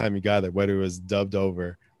state by the time you got it, whether it was dubbed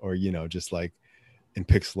over or, you know, just like in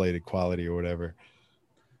pixelated quality or whatever.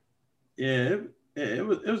 Yeah, it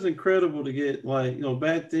was incredible to get, like, you know,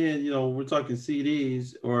 back then, you know, we're talking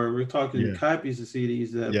CDs or we're talking copies of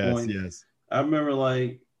CDs at that point. Yes. I remember,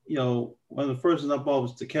 like, you know, one of the first ones I bought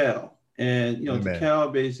was Tikal. And, you know,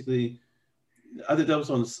 Tikal basically, I think that was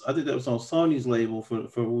on Sony's label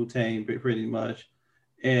for Wu-Tang pretty much.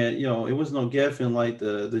 And, you know, it wasn't on Geffen like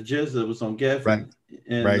the GZA was on Geffen.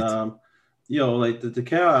 Right. And you know, like the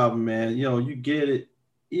Tikal album, man, you know, you get it,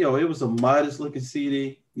 you know, it was a modest looking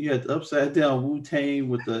CD. You had the upside down Wu-Tang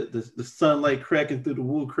with the sunlight cracking through the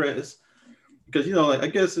Wu crest. Because, you know, like, I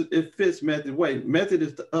guess it fits Method. Wait, Method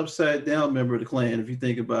is the upside down member of the clan. If you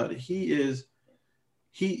think about it, he's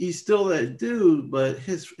still that dude, but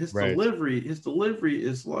his delivery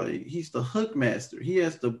is like, he's the hook master. He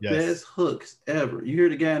has the best hooks ever. You hear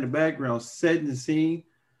the guy in the background setting the scene.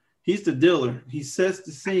 He's the dealer. He sets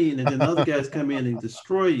the scene, and then other guys come in and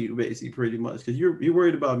destroy you, basically, pretty much. Because you're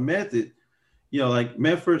worried about Method. You know, like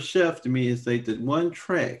Memphis Chef to me is like the one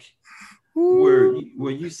track where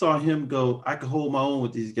you saw him go, I can hold my own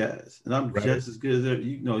with these guys, and I'm just as good as them.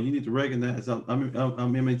 You know, you need to recognize I'm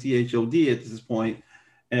MATHOD at this point,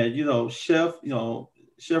 and you know, Chef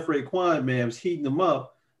Raekwon, man, was heating them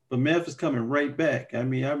up, but Memphis coming right back. I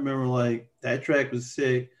mean, I remember like that track was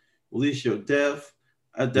sick. Release Your Death.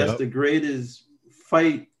 That's the greatest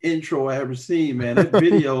fight intro I ever seen, man. That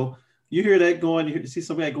video, you hear that going, you see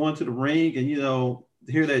somebody going to the ring, and you know,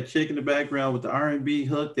 hear that chick in the background with the R&B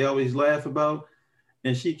hook they always laugh about,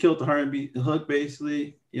 and she killed the R&B hook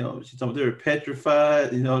basically. You know, she's talking, they're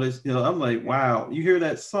petrified. You know, this. You know, I'm like, wow. You hear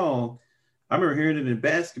that song? I remember hearing it in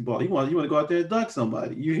basketball. You want to go out there and dunk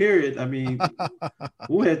somebody. You hear it. I mean,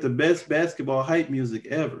 who had the best basketball hype music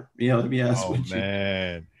ever? You know, to be honest with you.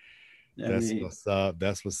 Man. That's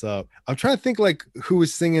what's up. I'm trying to think like who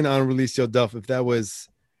was singing on Release Your Duff, if that was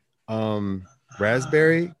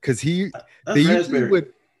Raspberry, because they usually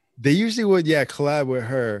would collab with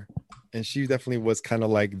her, and she definitely was kind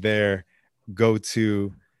of like their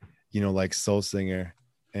go-to, you know, like soul singer.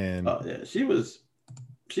 And she was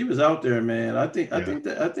out there, man. I think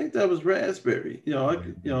that was Raspberry. You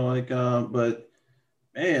know, but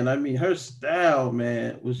man, I mean, her style,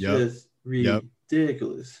 man, was just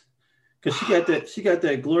ridiculous. Because she got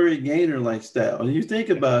that Gloria Gaynor like style. And you think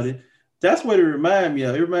about it, that's what it reminded me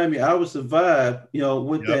of. It reminded me I Will Survive, you know,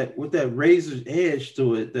 with that razor's edge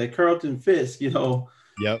to it, that Carlton Fisk, you know.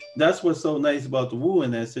 Yep. That's what's so nice about the Wu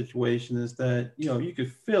in that situation, is that, you know, you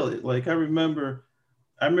could feel it. Like I remember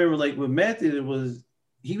like with Method,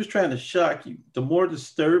 he was trying to shock you. The more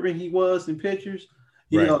disturbing he was in pictures,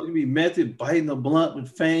 you know, it'd be Method biting a blunt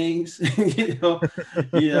with fangs. you know.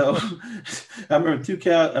 I remember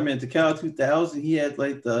Tikal 2000. He had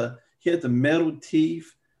the metal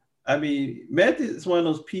teeth. I mean, Method is one of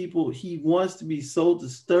those people. He wants to be so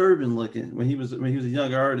disturbing looking when he was a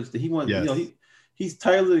young artist. That he wants, you know, he's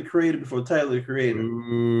Tyler the Creator before Tyler the Creator.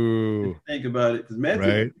 Ooh. Think about it, because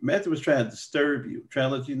Method was trying to disturb you, trying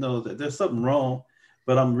to let you know that there's something wrong,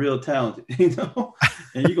 but I'm real talented, you know,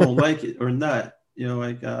 and you're gonna like it or not. You know,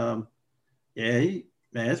 like, man,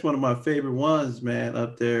 it's one of my favorite ones, man,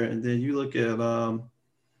 up there. And then you look at,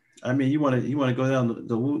 I mean, you want to go down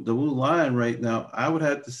the Wu line right now. I would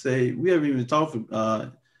have to say we haven't even talked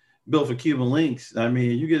Built for Cuban Links. I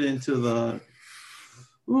mean, you get into the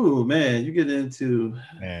ooh man, you get into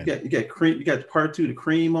Man. you got cream, you got part two, the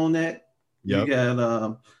cream on that. You Yep.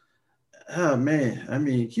 got oh man, I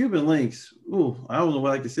mean Cuban Links. Ooh, I don't know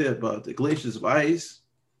what I can say about the Glaciers of Ice,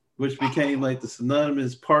 which became like the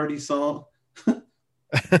synonymous party song.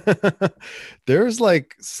 There's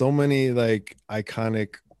like so many like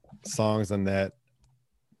iconic songs on that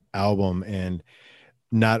album, and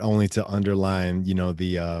not only to underline, you know,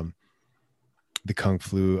 the kung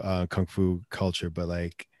fu culture, but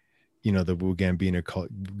like, you know, the Wu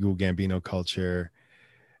Gambino culture,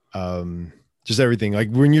 just everything.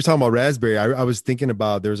 Like when you're talking about Raspberry, I was thinking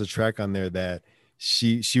about, there was a track on there that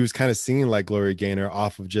she was kind of singing like Gloria Gaynor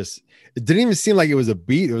off of just, it didn't even seem like it was a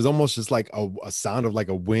beat. It was almost just like a sound of like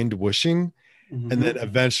a wind whooshing. Mm-hmm. And then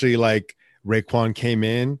eventually like Raekwon came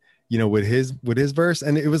in, you know, with his verse.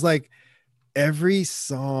 And it was like every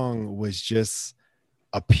song was just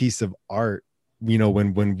a piece of art, you know,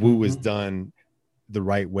 when Wu was done the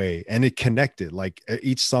right way, and it connected. Like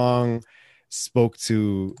each song spoke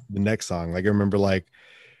to the next song. Like I remember like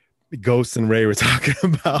Ghost and Ray were talking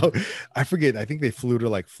about, I forget, I think they flew to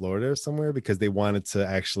like Florida or somewhere because they wanted to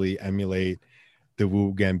actually emulate the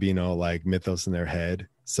Wu Gambino like mythos in their head.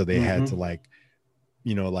 So they had to like,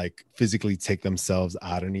 you know, like physically take themselves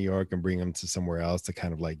out of New York and bring them to somewhere else to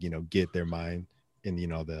kind of like, you know, get their mind in, you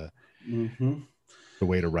know, the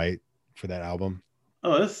way to write for that album.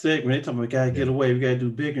 Oh, that's sick. When they talk about we gotta get away, we gotta do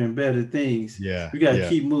bigger and better things. Yeah, We gotta yeah,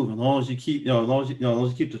 keep moving. As long as you keep, as long as as long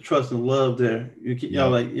as you keep the trust and love there, you keep, yep.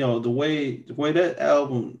 like, the way that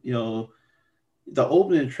album, the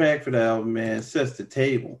opening track for the album, man, sets the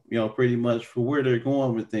table, pretty much for where they're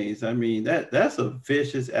going with things. I mean, that's a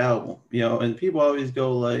vicious album, and people always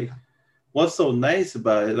go like, what's so nice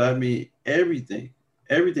about it? I mean, everything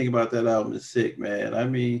about that album is sick, man. I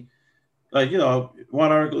mean, like, one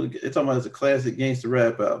article it's talking about it's a classic gangster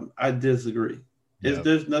rap album. I disagree. Yep.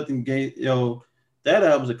 There's nothing that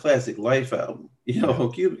album's a classic life album.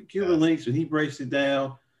 Yep. Cuban Links, when he breaks it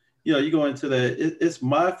down, you go into that. It's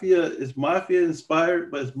mafia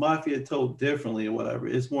inspired, but it's mafia told differently or whatever.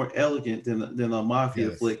 It's more elegant than a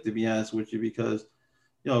mafia flick, to be honest with you, because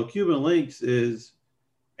Cuban Links is,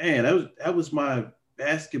 man, that was my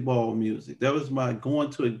basketball music. That was my going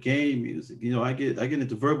to a game music. I get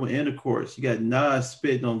into verbal intercourse. You got Nas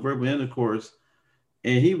spitting on verbal intercourse,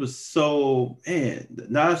 and he was so, man,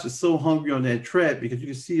 Nas was so hungry on that track because you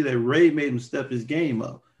can see that Ray made him step his game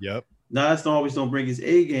up. Yep. Nas always don't bring his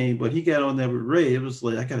A game, but he got on there with Ray. It was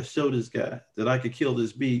like, I got to show this guy that I could kill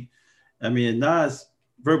this beat. I mean, Nas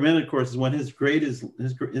verbal intercourse is one of his greatest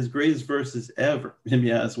verses ever, to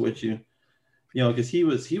be honest with you. Because he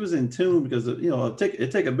was in tune, because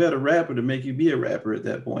it take a better rapper to make you be a rapper at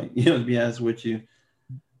that point. To be honest with you.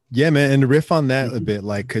 Yeah, man, and to riff on that a bit,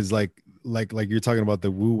 like, because like you're talking about,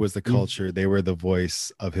 the Wu was the culture. They were the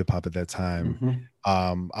voice of hip hop at that time.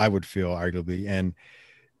 I would feel, arguably, and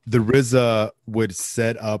the RZA would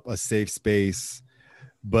set up a safe space,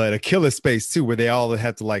 but a killer space too, where they all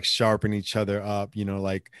had to like sharpen each other up.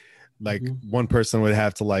 Like one person would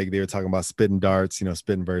have to, like, they were talking about spitting darts,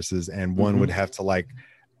 spitting verses, and one would have to like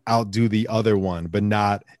outdo the other one, but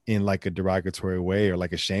not in like a derogatory way or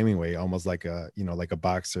like a shaming way, almost like like a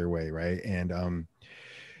boxer way, right? And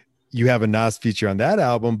you have a Nas feature on that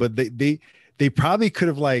album, but they probably could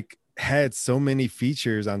have like had so many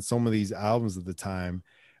features on some of these albums at the time.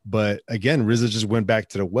 But again, RZA just went back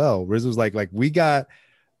to the well. RZA was like we got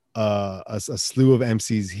a slew of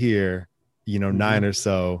MCs here, 9 or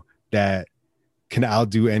so, that can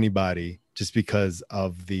outdo anybody just because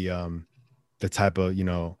of the type of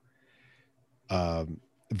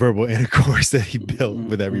verbal intercourse that he built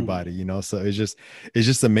with everybody. So it's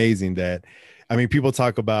just amazing that, I mean, people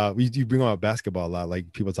talk about, you bring up basketball a lot,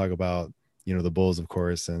 like people talk about the Bulls, of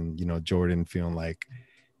course, and Jordan feeling like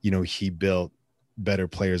he built better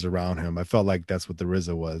players around him. I felt like that's what the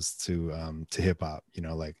RZA was to hip hop.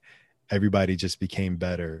 Like everybody just became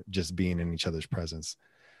better just being in each other's presence.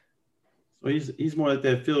 So he's more like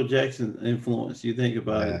that Phil Jackson influence. You think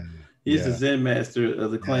about it. He's the Zen master of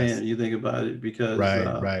the clan. Yes. You think about it, because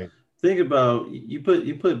right. Think about, you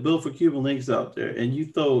put Built for Cuban Links out there, and you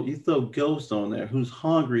throw Ghost on there, who's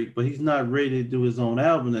hungry, but he's not ready to do his own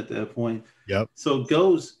album at that point. Yep. So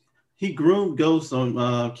Ghost, he groomed Ghost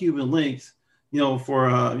on Cuban Links,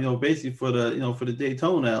 for basically for the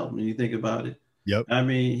Daytona album. And you think about it. Yep. I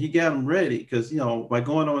mean, he got him ready, because by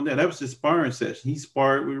going on there, that was his sparring session. He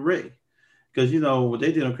sparred with Ray. Because what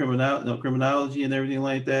they did on criminology and everything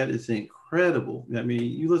like that is incredible. I mean,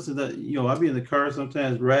 you listen to I'll be in the car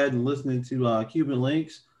sometimes riding, listening to Cuban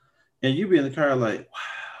Links, and you be in the car like,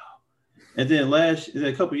 wow, And then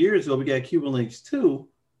a couple years ago, we got Cuban Links 2.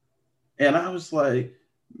 And I was like,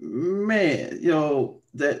 man,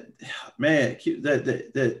 that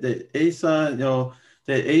ASON,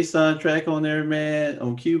 that ASON track on there, man,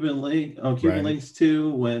 on Cuban Right. Links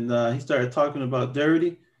 2, when he started talking about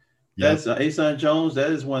Dirty. Yep. That's ASON Jones.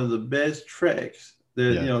 That is one of the best tracks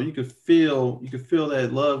that Yes. you could feel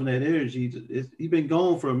that love and that energy. He's been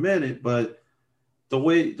gone for a minute, but the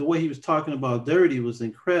way he was talking about Dirty was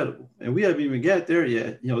incredible. And we haven't even got there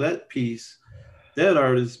yet. That piece, that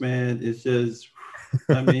artist, man, is just,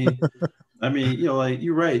 I mean, like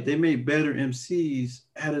you're right. They made better MCs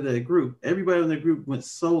out of that group. Everybody in that group went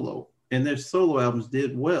solo, and their solo albums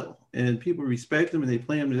did well, and people respect them and they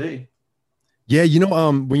play them today. Yeah,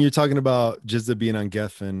 when you're talking about Jizza being on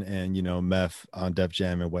Geffen and Meth on Def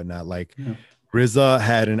Jam and whatnot, like Yeah. RZA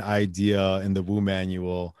had an idea in the Wu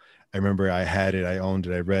manual. I remember I had it, I owned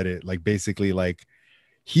it, I read it. Like basically, like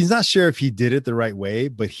he's not sure if he did it the right way,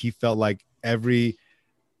 but he felt like every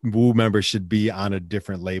Wu member should be on a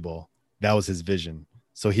different label. That was his vision.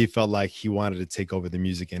 So he felt like he wanted to take over the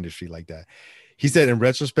music industry like that. He said in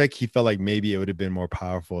retrospect, he felt like maybe it would have been more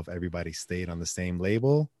powerful if everybody stayed on the same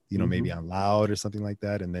label, maybe Mm-hmm. on Loud or something like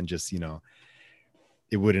that. And then just,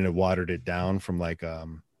 it wouldn't have watered it down from like a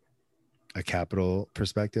capital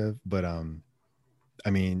perspective. But I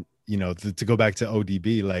mean, to go back to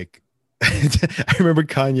ODB, like I remember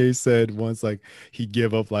Kanye said once, like he'd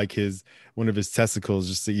give up like one of his testicles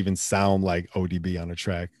just to even sound like ODB on a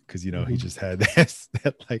track because he Mm-hmm. just had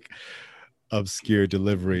that like obscure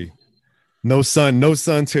delivery. No son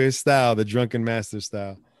to his style, the drunken master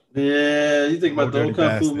style. Yeah, you think Oh, about the dirty old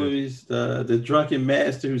kung fu bastard. movies, the drunken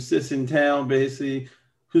master who sits in town basically,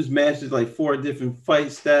 who's masters like four different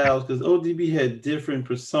fight styles because ODB had different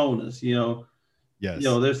personas. Yes.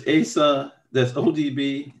 There's Asa, that's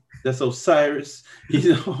ODB, that's Osiris,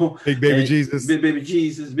 Big baby and Jesus. Big Baby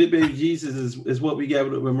Jesus. Big Baby Jesus is what we got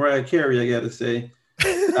with Mariah Carey. I got to say.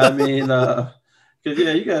 I mean, because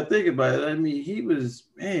yeah, you got to think about it. I mean, he was,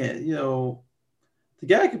 man, the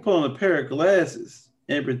guy could put on a pair of glasses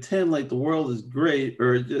and pretend like the world is great,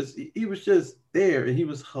 or just he was just there, and he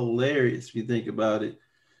was hilarious if you think about it.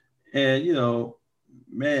 And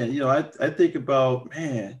man, I think about,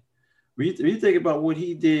 man, when you think about what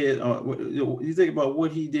he did, you think about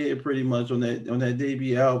what he did pretty much on that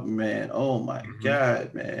debut album, man. Oh my Mhm.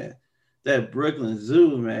 God, man, that Brooklyn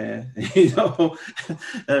Zoo, man.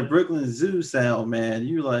 That Brooklyn Zoo sound, man.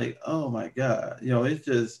 You like, oh my God, it's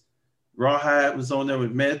just Rawhide was on there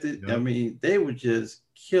with Method. I Yep. mean, they were just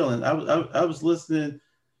killing. I was listening.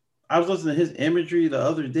 I was listening to his imagery the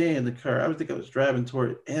other day in the car. I was driving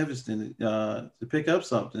toward Evanston to pick up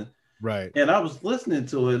something, Right. and I was listening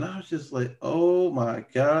to it, and I was just like, "Oh my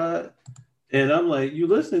God!" And I'm like, "You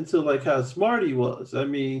listening to like how smart he was?" I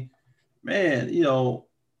mean, man,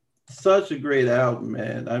 such a great album,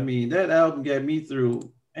 man. I mean, that album got me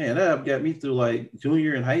through. Man, that album got me through like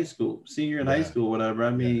junior in high school, senior in high Yeah. school, whatever. I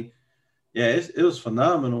Yeah. mean, yeah, it was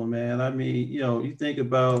phenomenal, man. I mean, you think of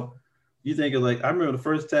like, I remember the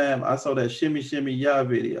first time I saw that Shimmy Shimmy Ya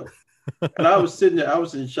video, and I was sitting there, I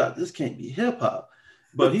was in shock. This can't be hip hop,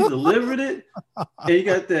 but he delivered it, and he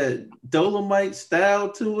got that Dolomite style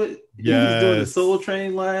to it. And he's doing the Soul Yes.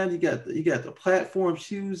 Train line. You got the platform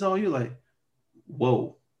shoes on. You're like,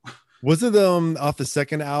 whoa. Was it off the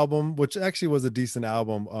second album, which actually was a decent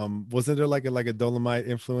album? Wasn't there like a Dolomite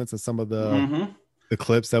influence in some of Mm-hmm. the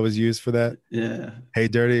clips that was used for that? Yeah. Hey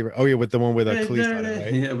Dirty. Oh yeah, with the one with a Hey, Khalees on it, dirty.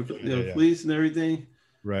 right? Yeah, Yeah, yeah, yeah. police and everything.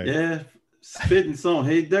 Right. Yeah, spitting song.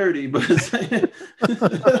 Hey, dirty, but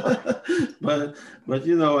but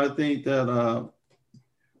I think that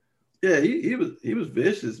yeah, he was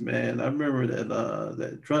vicious, man. I remember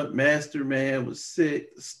that drunk master man was sick.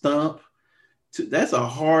 Stump. That's a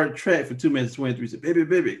hard track for 2 minutes 23. Said, baby,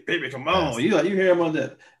 baby, baby, come on. Yes. You hear him on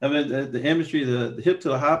that. I mean, the imagery, the hip to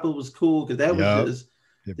the hopper was cool because that was Yep. just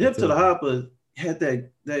Hip the it hip to to the the- hopper had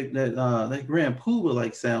that Grand Puba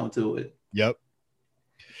like sound to it. Yep.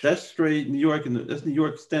 That's straight New York, and that's New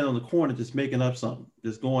York standing on the corner just making up something,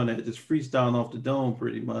 just going at it, just freestyling off the dome,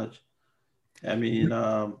 pretty much. I mean,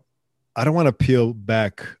 I don't want to peel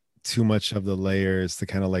back too much of the layers to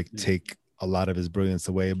kind of like yeah, take a lot of his brilliance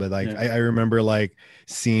away. But like yeah. I remember like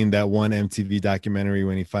seeing that one MTV documentary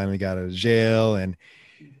when he finally got out of jail and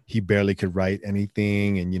he barely could write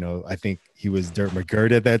anything. And I think he was Dirt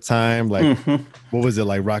McGirt at that time. Like, Mhm. what was it,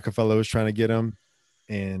 like Rockefeller was trying to get him?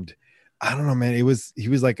 And I don't know, man. He was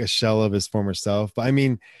like a shell of his former self. But I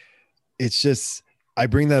mean, it's just I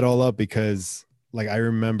bring that all up because like I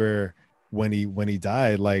remember when he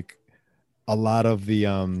died, like a lot of the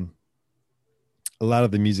a lot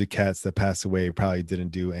of the music cats that passed away probably didn't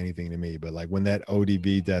do anything to me, but like when that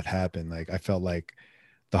ODB death happened, like I felt like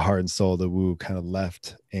the heart and soul of the Wu kind of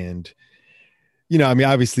left. And I mean,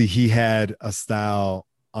 obviously he had a style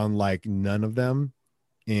unlike none of them,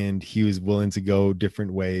 and he was willing to go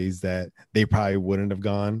different ways that they probably wouldn't have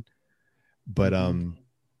gone. But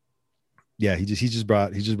yeah, he just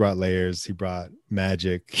brought layers. He brought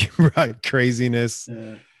magic. He brought craziness.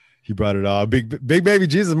 Yeah. He brought it all. Big baby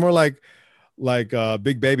Jesus, more like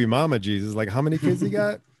big baby mama Jesus. Like, how many kids he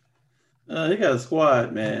got? He got a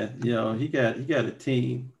squad, man. He got a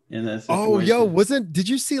team in that situation. Oh, did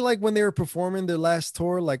you see like when they were performing their last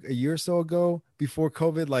tour like a year or so ago before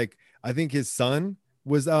COVID? Like, I think his son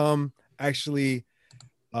was actually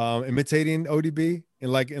imitating ODB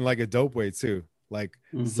in like a dope way too. Like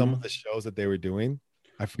some of the shows that they were doing.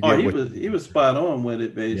 I forget. He was spot on with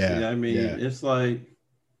it, basically. Yeah, I mean, it's like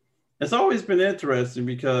it's always been interesting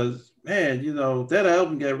because, man, that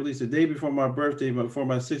album got released the day before my birthday, before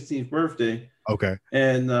my 16th birthday. Okay.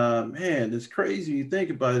 And man, it's crazy when you think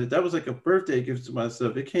about it. That was like a birthday gift to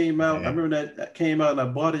myself. It came out. Yeah. I remember that came out, and I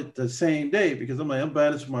bought it the same day because I'm like, I'm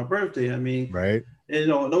buying this for my birthday. I mean, right.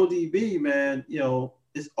 And an ODB, man,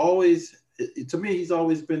 it's always. To me, he's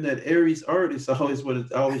always been that Aries artist. I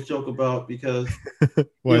always joke about because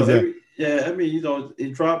Why is that? I mean,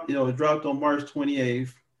 it dropped on March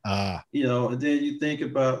 28th. And then you think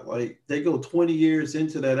about like they go 20 years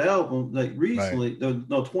into that album, like recently,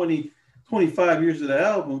 right. 25 years of the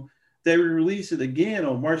album, they released it again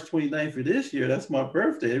on March 29th for this year. That's my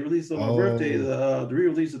birthday. They released on my birthday the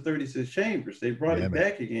re-release of 36 Chambers. They brought it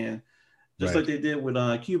back again, just like they did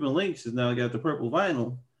with Cuban Links. Is now got the purple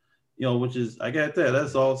vinyl. Which is, I got that.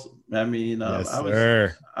 That's awesome. I mean, yes,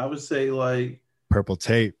 I would say like purple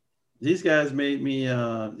tape. These guys made me,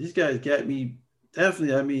 these guys got me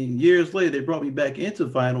definitely. I mean, years later, they brought me back into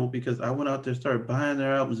vinyl because I went out there and started buying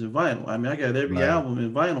their albums in vinyl. I mean, I got every album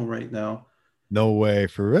in vinyl right now. No way,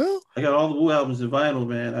 for real? I got all the Wu albums in vinyl,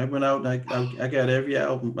 man. I went out and I got every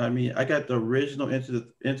album. I mean, I got the original Into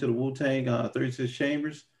the Wu-Tang 36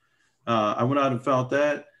 Chambers. I went out and found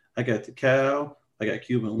that. I got the Cow. I got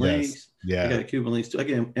Cuban Links. Yeah. I got Cuban Links too. I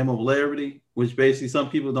got Immobilarity, which basically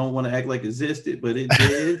some people don't want to act like existed, but it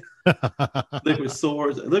did. Liquid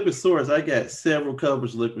Swords. I got several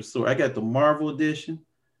covers of Liquid Swords. I got the Marvel edition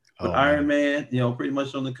with Iron Man, pretty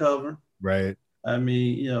much on the cover. Right. I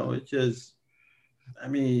mean,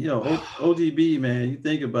 ODB, man, you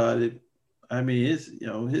think about it. I mean,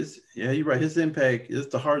 you're right. His impact is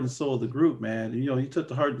the heart and soul of the group, man. He took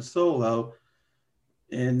the heart and soul out.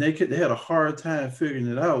 And they had a hard time figuring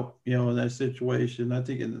it out, in that situation. I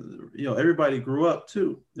think, everybody grew up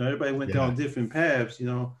too. Everybody went down different paths.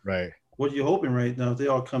 Right. What are you hoping right now? If they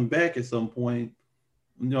all come back at some point,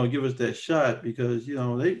 give us that shot because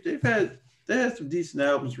they had some decent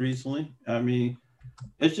albums recently. I mean,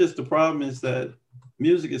 it's just the problem is that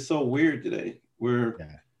music is so weird today. Where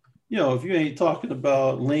if you ain't talking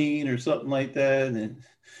about lean or something like that, and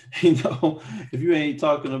if you ain't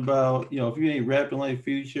talking about, if you ain't rapping like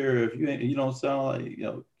Future, or if you don't sound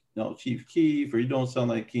like Chief Keef, or you don't sound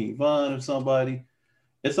like King Von or somebody,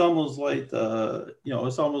 it's almost like the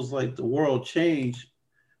world changed.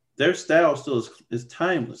 Their style still is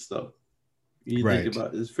timeless though. You think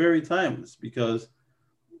about it, it's very timeless because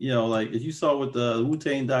like as you saw with the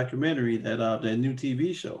Wu-Tang documentary, that new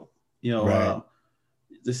TV show,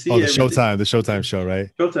 the Showtime show,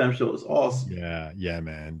 right? Showtime show is awesome. Yeah,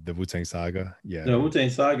 man. The Wu-Tang Saga. Yeah. The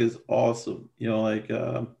Wu-Tang Saga is awesome. I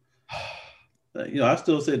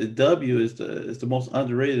still say the W is the most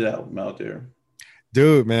underrated album out there.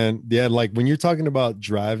 Dude, man. Yeah, like when you're talking about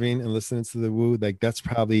driving and listening to the Wu, like that's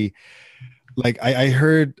probably like I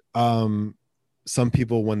heard some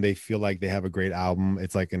people when they feel like they have a great album,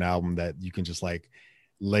 it's like an album that you can just like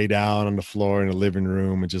lay down on the floor in a living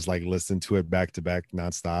room and just like listen to it back to back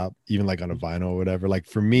nonstop, even like on a vinyl or whatever. Like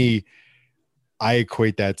for me, I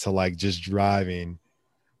equate that to like just driving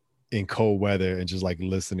in cold weather and just like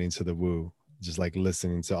listening to the Wu, just like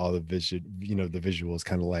listening to all the the visuals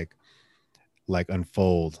kind of like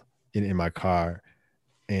unfold in my car.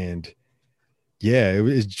 And yeah, it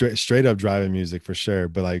was straight up driving music for sure.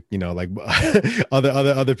 But like, like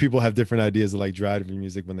other people have different ideas of like driving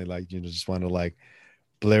music when they like, just want to like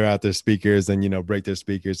blare out their speakers and break their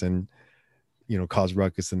speakers and cause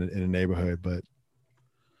ruckus in the neighborhood. But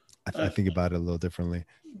I think about it a little differently.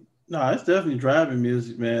 No, it's definitely driving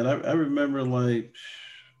music, man. I remember like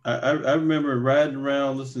I remember riding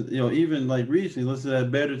around listening, even like recently listening to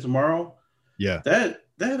that Better Tomorrow. Yeah, that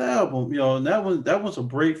album, and that was a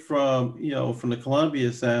break from from the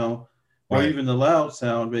Columbia sound, or Right. even the Loud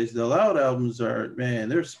sound. Basically, the Loud albums are, man,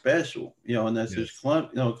 they're special. And that's just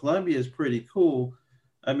Yes. Columbia is pretty cool.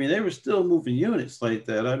 I mean, they were still moving units like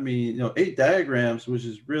that. I mean, 8 Diagrams, which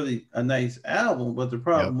is really a nice album, but the Yep.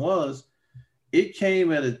 problem was it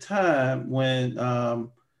came at a time when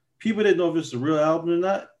people didn't know if it's a real album or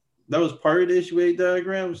not. That was part of the issue. 8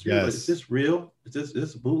 Diagrams. People were like, is Yes. this real? Is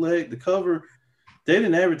this a bootleg? The cover, they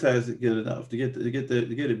didn't advertise it good enough to get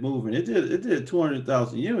it moving. It did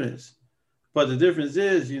 200,000 units, but the difference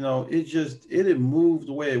is, it didn't move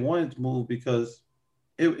the way it wanted to move because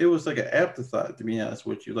it was like an afterthought, to be honest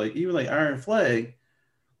with you. Like even like Iron Flag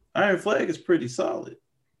is pretty solid.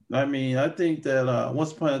 I mean, I think that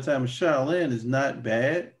Once Upon a Time in Shaolin is not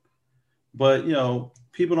bad, but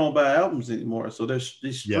people don't buy albums anymore. So these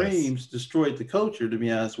Yes. streams destroyed the culture, to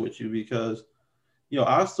be honest with you, because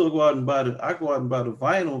I still go out and buy the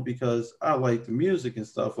vinyl because I like the music and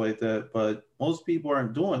stuff like that. But most people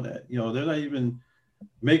aren't doing that. They're not even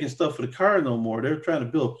making stuff for the car no more. They're trying to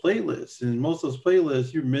build playlists, and most of those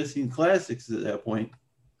playlists, you're missing classics at that point.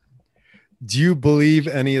 Do you believe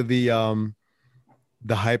any of the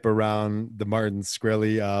hype around the Martin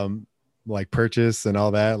Shkreli like purchase and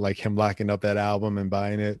all that, like him locking up that album and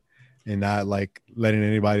buying it and not like letting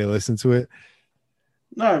anybody listen to it?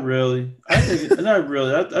 Not really. I think not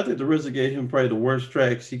really. I think the RZA gave him probably the worst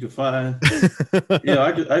tracks he could find.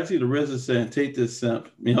 I could see the RZA saying, "Take this, simp.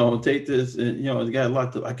 Take this," and the guy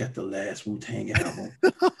locked up. I got the last Wu-Tang album,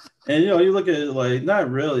 and you look at it like,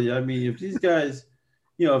 not really. I mean, if these guys,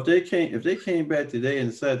 if they came back today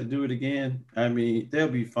and decided to do it again, I mean, they'll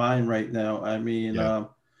be fine right now. I mean, Yeah.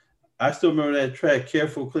 I still remember that track,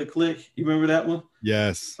 "Careful Click Click." You remember that one?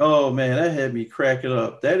 Yes. Oh man, that had me cracking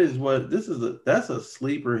up. That's a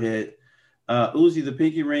sleeper hit. Uzi the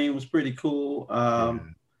Pinky Ring was pretty cool. Yeah.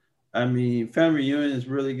 I mean, Family Reunion is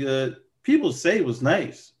really good. People say it was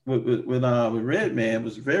nice with Redman. It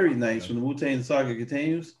was very nice Yeah. when the Wu Tang Saga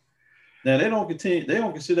continues. Now they don't continue. They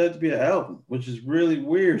don't consider that to be an album, which is really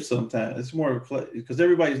weird. Sometimes it's more because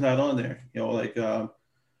everybody's not on there. Like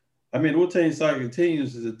I mean, Wu Tang Saga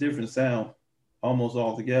continues is a different sound almost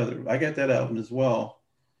altogether. I got that album as well.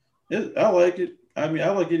 I like it. I mean, I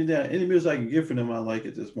like any music I can get from them. I like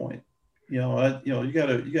at this point. You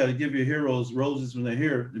gotta give your heroes roses when they're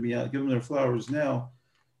here. To be honest, give them their flowers now,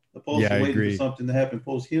 opposed Yeah, to I waiting for agree. something to happen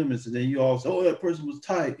post-humans, and then you all say, "Oh, that person was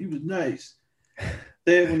tight. He was nice."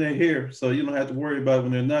 Say it when they're here, so you don't have to worry about it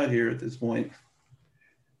when they're not here at this point.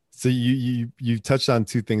 So you touched on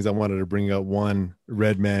two things I wanted to bring up. One,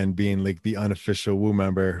 Redman being like the unofficial Wu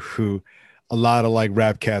member who a lot of like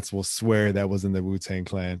rap cats will swear that was in the Wu-Tang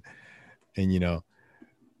Clan. And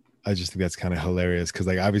I just think that's kind of hilarious because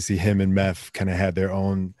like obviously him and Meth kind of had their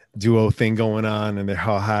own duo thing going on and their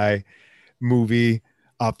How High movie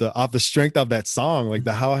off the strength of that song. Like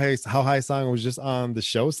the How High song was just on the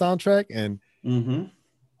show soundtrack, and Mm-hmm.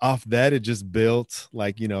 off that it just built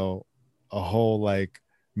like a whole like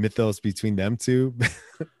mythos between them two.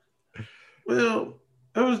 Well,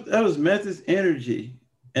 that was Method's energy,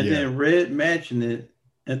 and Yeah. then Red matching it,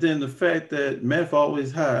 and then the fact that Meth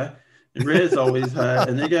always high and Red's always high,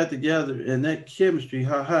 and they got together and that chemistry,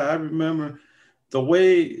 how high. I remember the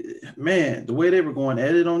way they were going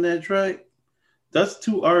at it on that track. That's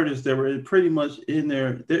two artists that were pretty much in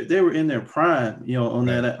their they were in their prime, on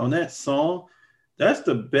Right. that song. That's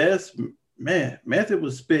the best. Man, Method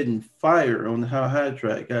was spitting fire on the How High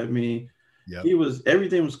track. I mean, Yep.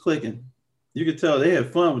 everything was clicking. You could tell they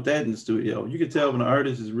had fun with that in the studio. You could tell when an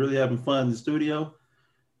artist is really having fun in the studio.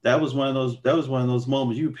 That was one of those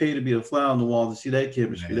moments you pay to be a fly on the wall to see that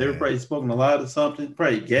chemistry. They were Man. probably smoking a lot of something,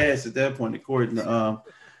 probably gas at that point, according to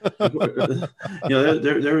they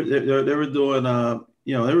were doing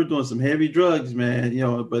they were doing some heavy drugs, man.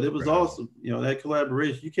 But it was Right. awesome. That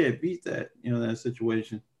collaboration, you can't beat that. That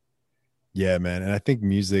situation. Yeah, man. And I think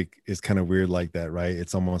music is kind of weird like that, right?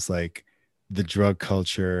 It's almost like the drug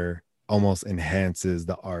culture almost enhances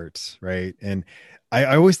the art, right? And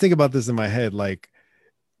I always think about this in my head, like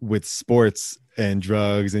with sports and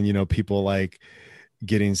drugs and people like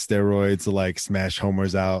getting steroids to like smash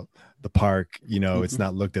homers out the park. It's Mhm.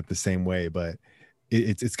 not looked at the same way, but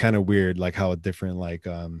it's kind of weird like how a different like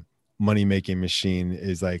money making machine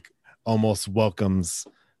is like almost welcomes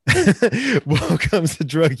welcomes the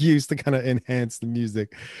drug use to kind of enhance the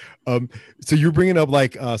music. So you're bringing up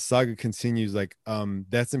like Saga Continues, like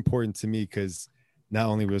that's important to me because not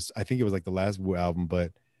only was I think it was like the last Wu album,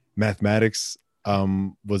 but Mathematics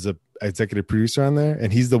was a executive producer on there,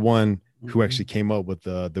 and he's the one who actually Mhm. came up with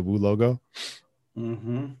the Wu logo.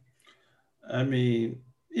 Mhm. I mean,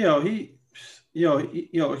 he. He's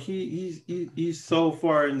so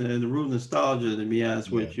far in the root of nostalgia, to be honest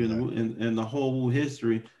Yeah, with you, yeah, in the whole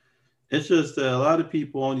history. It's just that a lot of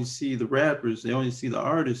people only see the rappers, they only see the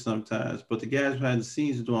artists sometimes, but the guys behind the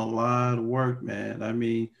scenes are doing a lot of work, man. I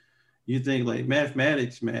mean, you think like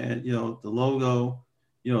mathematics, man, the logo,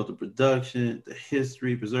 the production, the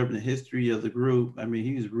history, preserving the history of the group. I mean,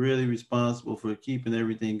 he's really responsible for keeping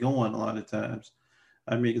everything going a lot of times.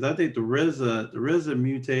 I mean, because I think the RZA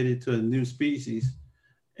mutated to a new species,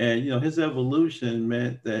 and his evolution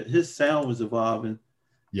meant that his sound was evolving,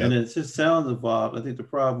 and yep, as his sound evolved, I think the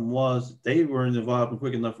problem was they weren't evolving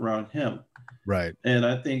quick enough around him. right. And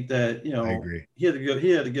I think that I agree. he had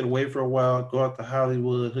to get away for a while, go out to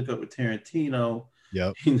Hollywood, hook up with Tarantino,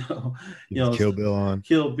 Yep. you know, He was Kill Bill on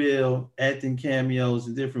Kill Bill, acting cameos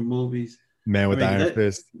in different movies. Man I with mean Iron that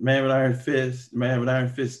Fist. Man with Iron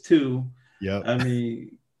Fist 2. Yep. I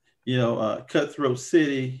mean, Cutthroat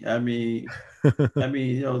City. I mean,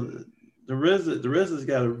 the RZA's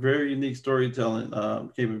got a very unique storytelling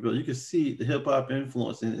capability. You can see the hip hop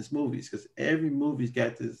influence in his movies because every movie's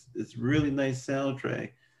got this really nice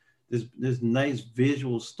soundtrack, this nice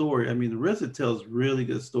visual story. I mean, the RZA tells really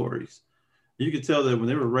good stories. You could tell that when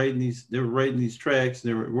they were writing these tracks and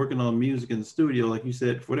they were working on music in the studio, like you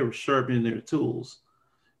said before, they were sharpening their tools.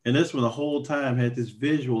 And this one the whole time had this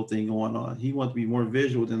visual thing going on. He wanted to be more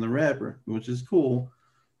visual than the rapper, which is cool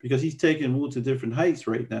because he's taking Wu to different heights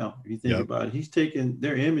right now. If you think Yep. about it, he's taking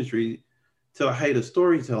their imagery to the height of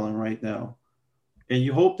storytelling right now. And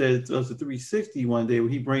you hope that it does a 360 one day where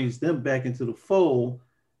he brings them back into the fold.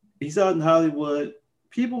 He's out in Hollywood.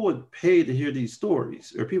 People would pay to hear these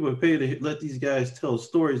stories, or people would pay to let these guys tell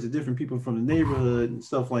stories to different people from the neighborhood and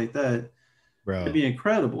stuff like that. It'd Bro. be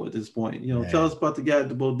incredible at this point. Tell us Man. about the guy at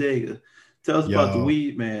the bodega. Tell us about the Yo,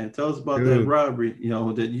 weed man. Tell us about that dude. robbery,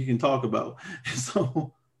 that you can talk about.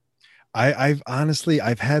 So I've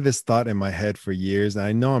had this thought in my head for years, and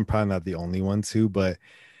I know I'm probably not the only one too, but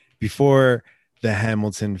before the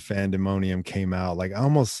Hamilton Fandemonium came out, like I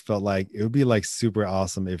almost felt like it would be like super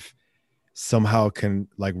awesome if somehow can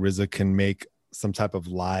like RZA can make some type of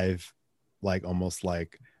live, like almost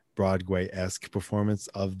like Broadway-esque performance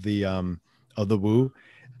of the Wu.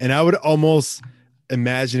 And I would almost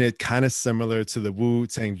imagine it kind of similar to the Wu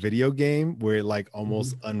Tang video game, where it like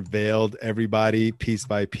almost mhm. unveiled everybody piece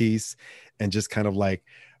by piece and just kind of like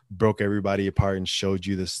broke everybody apart and showed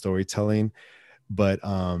you the storytelling. But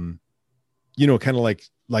kind of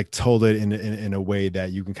like told it in a way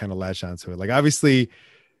that you can kind of latch onto it. Like obviously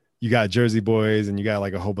you got Jersey Boys and you got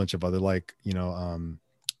like a whole bunch of other like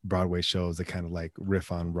Broadway shows that kind of like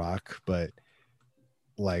riff on rock, but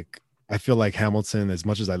like I feel like Hamilton, as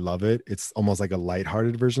much as I love it, it's almost like a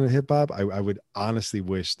lighthearted version of hip hop. I would honestly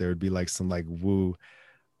wish there would be like some like Wu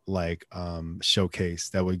like showcase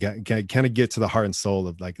that would kind of get to the heart and soul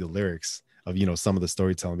of like the lyrics of some of the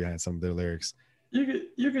storytelling behind some of their lyrics. You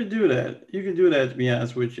could do that. You could do that, to be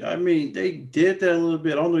honest with you. I mean, they did that a little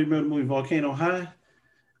bit. I don't know if you remember the movie Volcano High.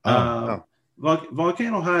 Oh, Uh, oh,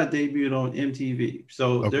 Volcano High debuted on MTV.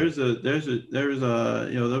 So okay, there was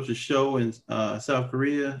a show in South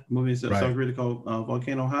Korea, movie in South right, Korea called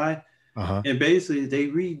Volcano High, uh-huh, and basically they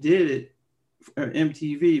redid it for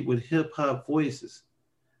MTV with hip hop voices.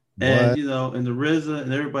 And what, and the RZA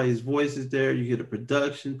and everybody's voices there. You get a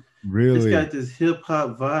production. It's really, got this hip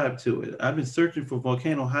hop vibe to it. I've been searching for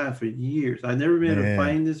Volcano High for years. I never been able to man,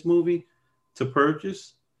 find this movie to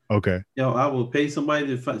purchase. okay. I will pay somebody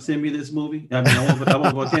to send me this movie. I mean, I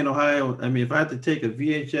want Volcano High. I mean, if I have to take a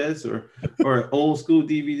VHS or an old school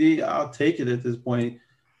DVD, I'll take it at this point.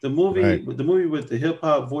 Right, The movie with the hip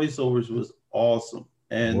hop voiceovers was awesome.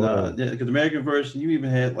 And whoa, because the American version, you even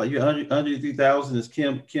had like you had Andre 3000 as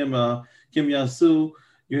Kim Young Soo.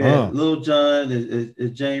 You had huh, Lil Jon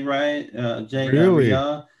as Jane Ryan, Jane really,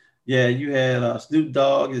 Rion. Yeah, you had Snoop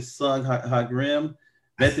Dogg as son Grim.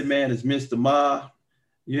 Method Man is Mr. Ma.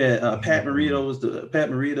 You had um, Pat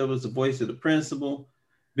Morita was the voice of the principal.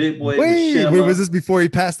 Big Boy was wait, was Shemma. this before he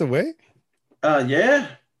passed away? Yeah, Oh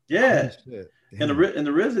yeah. shit, And damn.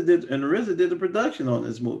 the RZA did the production on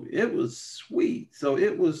this movie. It was sweet. So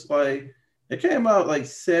it was like it came out like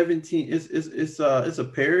 17. It's a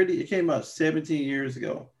parody. It came out 17 years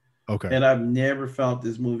ago, Okay, and I've never found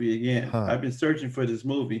this movie again. huh, I've been searching for this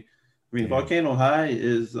movie. I mean, damn, Volcano High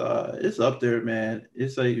is it's up there, man.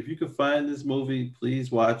 It's like if you can find this movie,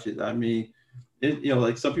 please watch it. I mean,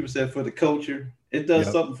 like some people said for the culture, it does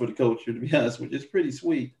yep. something for the culture. To be honest with you, it's pretty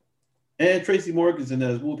sweet. And Tracy Morgan's in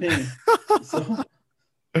there as Wu Ping. So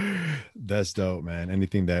That's dope, man.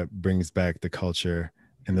 Anything that brings back the culture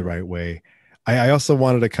in the right way. I also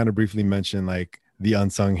wanted to kind of briefly mention like the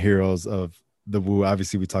unsung heroes of the Wu.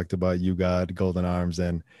 Obviously, we talked about You God, Golden Arms,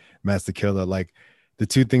 and Master Killer. Like the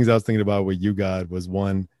two things I was thinking about with You God was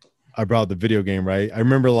one, I brought the video game, right? I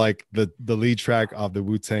remember like the lead track of the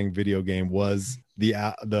Wu-Tang video game was the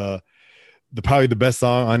probably the best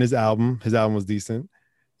song on his album. His album was decent,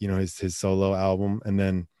 you know, his solo album. And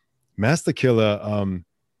then Master Killer,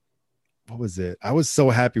 what was it? I was so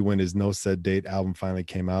happy when his No Set Date album finally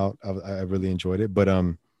came out. I really enjoyed it. But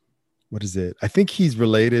what is it? I think he's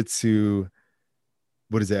related to,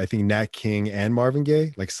 what is it? I think Nat King and Marvin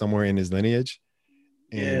Gaye, like somewhere in his lineage.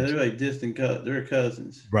 Yeah, And they're like distant they're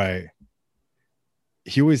cousins. right.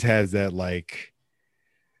 He always has that like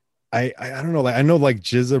I don't know, like I know like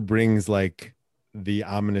Jizza brings like the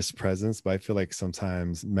ominous presence, but I feel like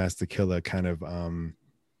sometimes Master Killer kind of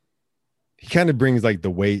he kind of brings like the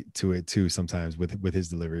weight to it too sometimes with his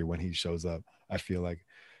delivery when he shows up. I feel like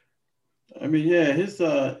I mean, yeah,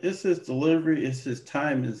 it's his delivery, it's his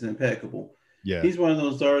time is impeccable. yeah. He's one of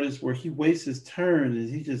those artists where he wastes his turn and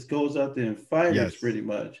he just goes out there and fires Yes. pretty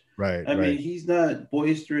much. Right. I right. mean, he's not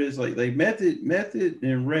boisterous like Method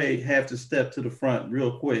and Ray have to step to the front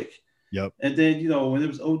real quick. Yep. And then, you know, when it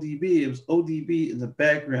was ODB in the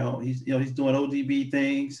background. He's doing ODB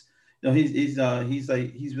things. You know, he's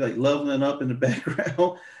like leveling up in the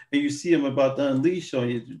background, and you see him about to unleash on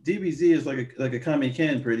you. DBZ is like a Kame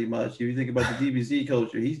Ken pretty much. If you think about the DBZ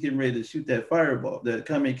culture, he's getting ready to shoot that fireball, that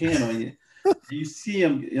Kame Ken on you. You see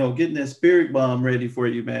him, you know, getting that spirit bomb ready for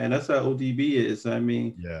you, man. That's how ODB is. I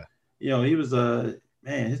mean, yeah. You know, he was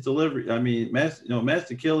man, his delivery. I mean,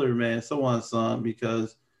 Master Killer, man, so on some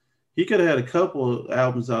because he could have had a couple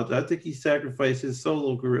albums out there. I think he sacrificed his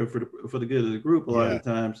solo career for the good of the group a lot of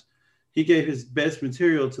times. He gave his best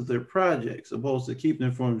material to their projects, opposed to keeping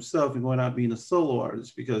it for himself and going out being a solo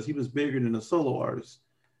artist because he was bigger than a solo artist.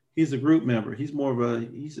 He's a group member. He's more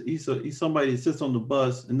of he's somebody that sits on the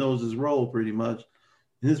bus and knows his role pretty much.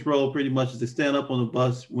 And his role pretty much is to stand up on the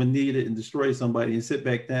bus when needed and destroy somebody and sit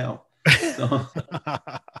back down. So.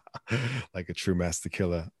 Like a true Master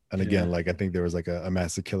Killer. And again, like I think there was like a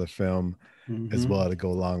Master Killer film as well to go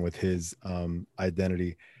along with his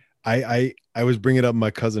identity. I was bringing up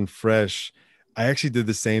my cousin Fresh. I actually did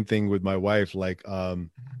the same thing with my wife. Like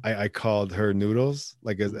I called her Noodles,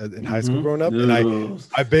 like in high school growing up. Noodles.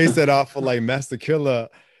 And I based that off of like Master Killer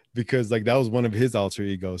because like that was one of his alter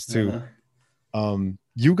egos too.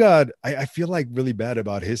 You got, I feel like really bad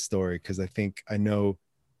about his story because I think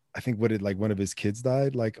like one of his kids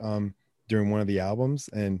died like during one of the albums,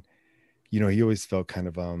 and you know he always felt kind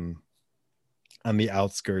of on the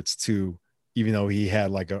outskirts too, even though he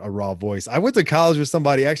had like a raw voice. I went to college with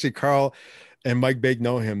somebody, actually Carl and Mike Bake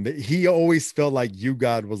know him, that he always felt like You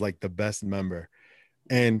God was like the best member,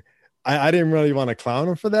 and I didn't really want to clown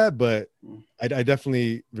him for that, but I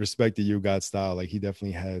definitely respect the You God style. Like he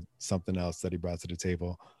definitely had something else that he brought to the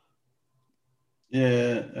table.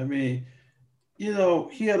 Yeah, I mean, you know,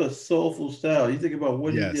 he had a soulful style. You think about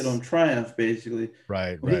what he did on Triumph, basically.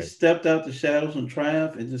 Right. When he stepped out the shadows on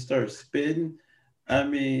Triumph and just started spitting. I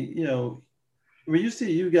mean, you know, when you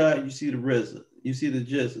see You God, you see the RZA, you see the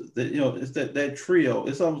Jizz. You know, it's that trio.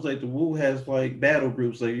 It's almost like the Wu has like battle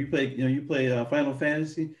groups. Like you play Final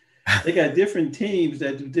Fantasy. They got different teams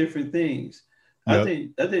that do different things.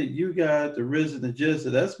 Yep. I think You God, the RZA, and the Jizz,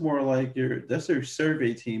 that's more like that's their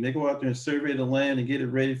survey team. They go out there and survey the land and get it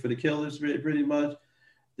ready for the killers pretty much.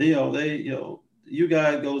 You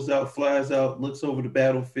God goes out, flies out, looks over the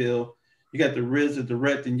battlefield. You got the RZA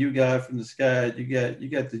directing You God from the sky. You got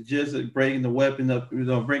the Jizz bringing the weapon up,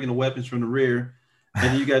 bringing the weapons from the rear.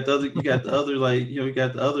 And you got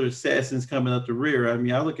the other assassins coming up the rear. I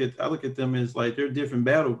mean, I look at them as like they're different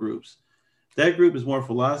battle groups. That group is more a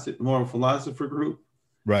philosopher group.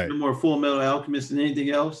 Right. They're more Full Metal Alchemist than anything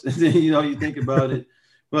else. And then, you think about it,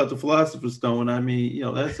 about the Philosopher's Stone. I mean,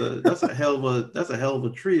 that's a hell of a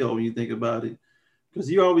trio when you think about it. Because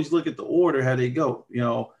you always look at the order, how they go.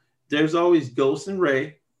 There's always Ghost and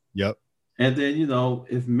Ray. Yep. And then,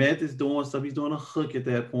 if Meth is doing stuff, he's doing a hook at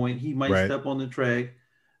that point. He might step on the track.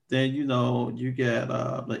 Then, you get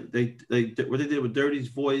like they what they did with Dirty's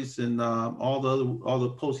voice and all the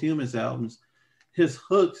Posthumous albums. His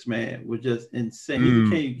hooks, man, were just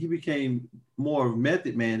insane. He became more of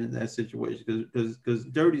Method Man in that situation because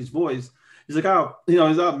Dirty's voice, he's like,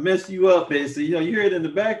 I'll mess you up, basically. You hear it in the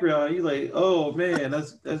background. You're like, oh man,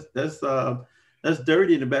 that's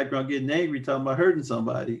Dirty in the background getting angry, talking about hurting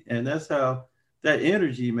somebody, and that's how that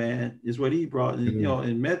energy, man, is what he brought. And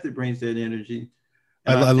and Method brings that energy.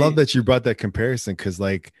 I love that you brought that comparison because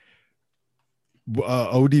like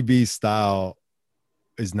ODB's style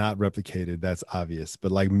is not replicated. That's obvious.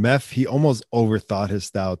 But like Meth, he almost overthought his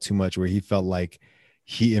style too much where he felt like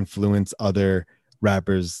he influenced other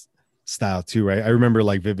rappers style too, right? I remember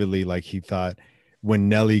like vividly, like he thought when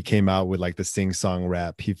Nelly came out with like the sing song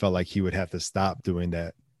rap, he felt like he would have to stop doing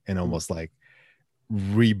that and almost like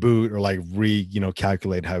reboot or like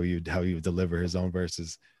calculate how he would deliver his own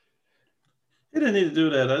verses. He didn't need to do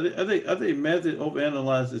that. I think Method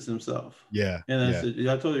overanalyzes himself. Yeah, And I yeah, said,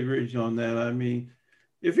 yeah, I totally agree with you on that. I mean,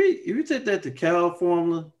 if you take that to Cal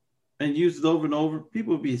formula and use it over and over,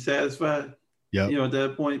 people would be satisfied, yep, at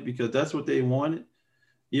that point because that's what they wanted.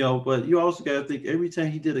 But you also got to think every time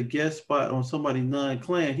he did a guest spot on somebody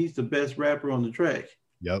non-clan, he's the best rapper on the track.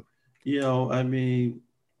 yep. I mean,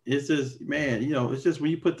 it's just man, it's just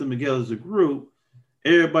when you put them together as a group,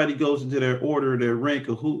 everybody goes into their order, their rank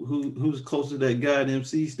of who's close to that guy in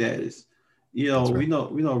MC status. That's right. We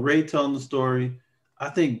know Ray telling the story. I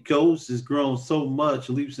think Ghost has grown so much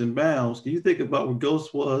leaps and bounds. Can you think about where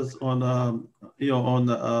Ghost was on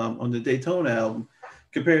the Daytona album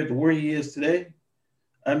compared to where he is today?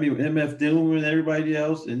 I mean, MF Doom and everybody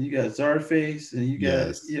else, and you got Czarface, and you got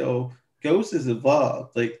Yes, Ghost has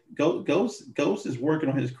evolved. Like Ghost is working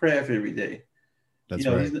on his craft every day. that's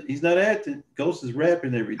right. He's not acting. Ghost is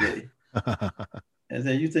rapping every day. And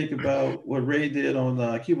then you think about what Ray did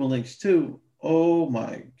on Cuban Links 2. Oh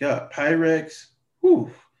my God, Pyrex.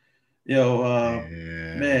 Whew.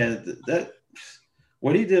 Yeah, Man, that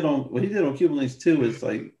what he did on Cuban Links 2 is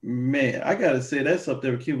like, man, I gotta say that's up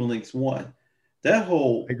there with Cuban Links 1. That I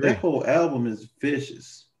whole that agree. whole album is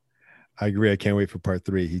vicious. I agree. I can't wait for part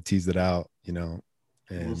 3. He teased it out, We'll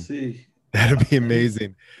and see. that'd be He,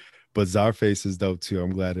 amazing. But Czarface is dope too.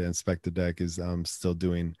 I'm glad that Inspector Deck is still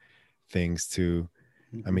doing things too.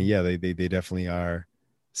 I mean, mhm. yeah, they definitely are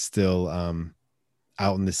still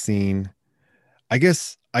out in the scene. I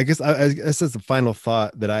guess that's the final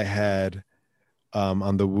thought that I had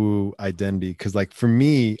on the Wu identity. Because like for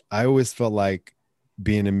me, I always felt like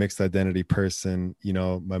being a mixed identity person,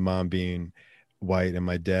 my mom being white and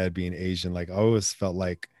my dad being Asian, like I always felt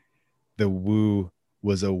like the Wu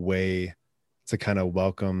was a way to kind of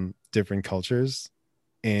welcome different cultures.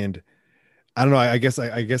 And I don't know, I guess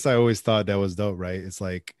I always thought that was dope, right? It's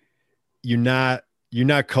like you're not you're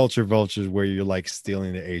not culture vultures where you're like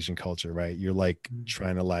stealing the Asian culture, right? You're like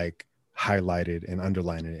trying to like highlight it and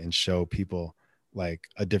underline it and show people like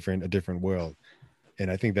a different world. And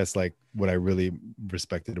I think that's like what I really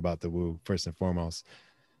respected about the Wu first and foremost.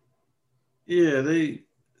 Yeah,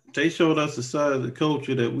 they showed us a side of the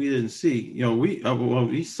culture that we didn't see.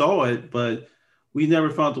 We saw it, but we never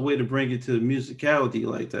found a way to bring it to musicality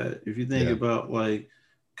like that. If you think Yeah. about like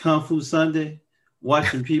Kung Fu Sunday,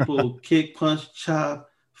 watching people kick, punch, chop,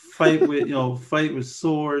 fight with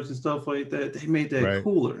swords and stuff like that, they made that Right.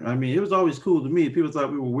 cooler. I mean, it was always cool to me. People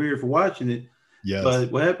thought we were weird for watching it, Yes.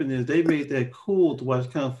 but what happened is they made that cool to watch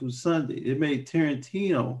Kung Fu Sunday. It made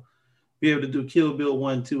Tarantino be able to do Kill Bill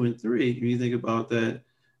 1, 2, and 3. When you think about that,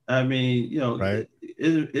 I mean, Right.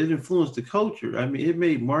 it influenced the culture. I mean, it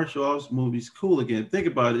made martial arts movies cool again. Think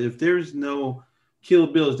about it. If there's no Kill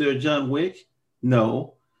Bill, is there a John Wick?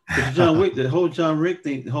 No. Because the whole John Wick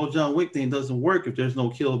thing doesn't work if there's no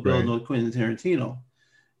Kill Bill, Right. no Quentin Tarantino.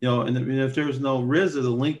 And if there's no RZA to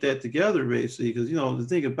link that together, basically, because the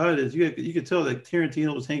thing about it is you could tell that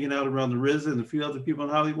Tarantino was hanging out around the RZA and a few other people in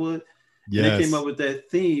Hollywood, and they came up Yes. with that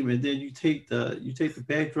theme. And then you take the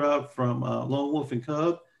backdrop from Lone Wolf and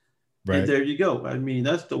Cub, and Right. there you go. I mean,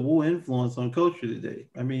 that's the Wu influence on culture today.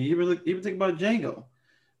 I mean, even think about Django.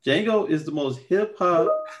 Django is the most hip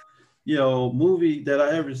hop movie that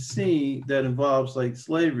I ever seen that involves like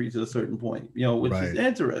slavery to a certain point, which is Right.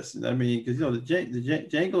 interesting. I mean, because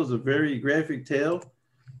Django is a very graphic tale,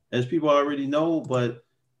 as people already know, but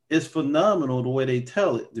it's phenomenal the way they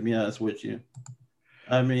tell it. To be honest with you,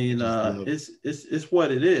 I I mean, just love. it's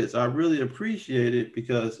what it is. I really appreciate it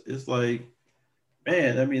because it's like,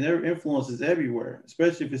 man, I mean, their influence is everywhere,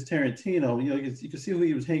 especially if it's Tarantino. You can see who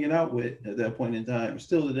he was hanging out with at that point in time,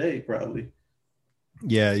 still today, probably.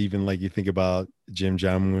 Yeah, even like you think about Jim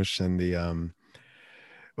Jarmusch and the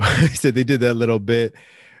he said they did that little bit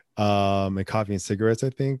in Coffee and Cigarettes, I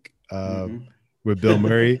think, Hmm. with Bill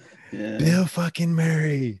Murray. Yeah. Bill fucking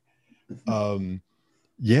Murray. Um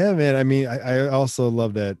yeah, man. I mean, I also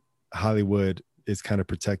love that Hollywood is kind of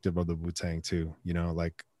protective of the Wu-Tang too.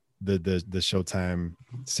 Like the Showtime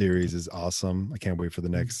series is awesome. I can't wait for the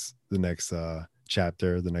next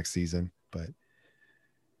chapter, the next season. But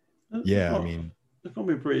It's yeah, I gonna, mean, it's gonna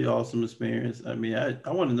be a pretty awesome experience. I mean, I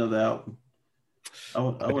want another album. I I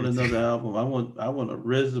want do another too. album. I want a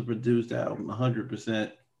RZA produced album,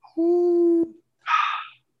 100%. Ooh.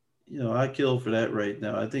 I kill for that right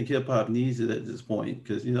now. I think hip hop needs it at this point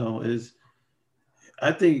because is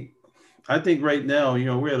I think I think right now,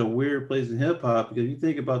 we're at a weird place in hip hop because you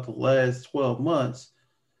think about the last 12 months.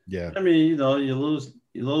 Yeah. I mean, you lose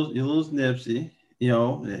Nipsey.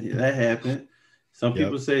 That happened. Some Yep.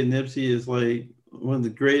 people say Nipsey is like one of the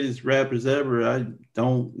greatest rappers ever. I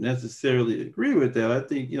don't necessarily agree with that. I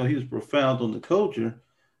think he was profound on the culture.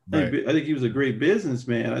 Right. I think he was a great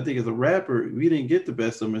businessman. I think as a rapper, we didn't get the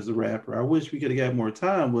best of him as a rapper. I wish we could have got more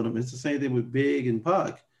time with him. It's the same thing with Big and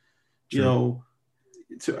Pac. You True. know,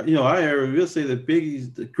 we'll say that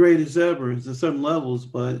Biggie's the greatest ever to some levels,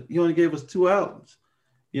 but he only gave us 2 albums.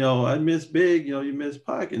 I miss Big. You miss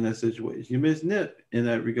Pac in that situation. You miss Nip in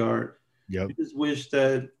that regard. Yep. You just wish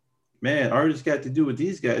that, man, artists got to do what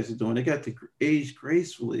these guys are doing. They got to age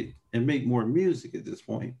gracefully and make more music at this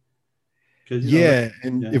point. Yeah,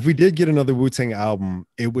 and yeah. if we did get another Wu-Tang album,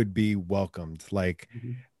 it would be welcomed. Like,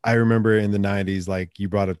 Mm-hmm. I remember in the 90s, like you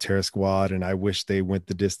brought up Terror Squad, and I wish they went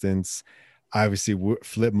the distance. Obviously,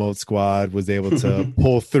 Flip Mode Squad was able to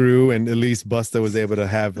pull through, and at least Busta was able to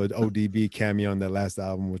have an ODB cameo on that last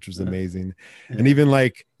album, which was amazing. Yeah. And even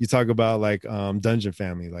like you talk about like Dungeon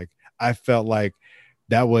Family, like I felt like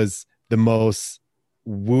that was the most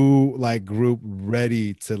Wu like group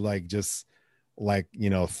ready to like just like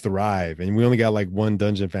thrive, and we only got like one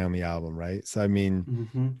Dungeon Family album, right? So I mean,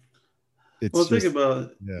 Mm-hmm. it's Well, just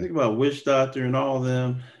think about Witch Doctor and all of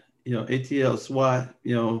them. ATL SWAT.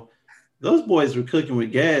 Those boys were cooking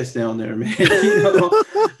with gas down there, man.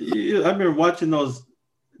 I remember watching those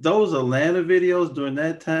Atlanta videos during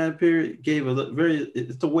that time period. Gave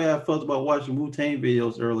it's the way I felt about watching Wu-Tang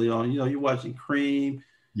videos early on. You're watching Cream.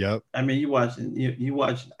 Yep. I mean, you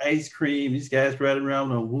watching Ice Cream. These guys riding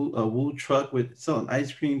around on a Wu truck with selling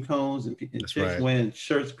ice cream cones and chicks wearing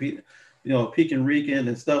shirts, Pekin Rican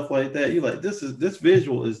and stuff like that. You're like, this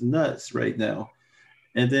visual is nuts right now.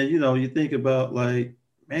 And then you think about like,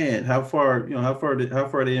 man, how far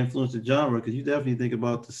they influence the genre, because you definitely think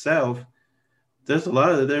about the South. There's a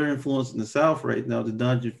lot of their influence in the South right now. The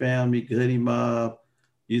Dungeon Family, Goody Mob.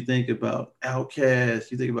 You think about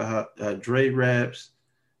Outkast. You think about how Dre raps.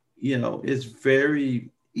 It's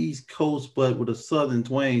very East Coast, but with a Southern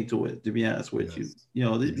twang to it, to be honest with you.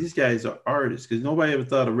 These guys are artists, because nobody ever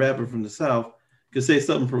thought a rapper from the South could say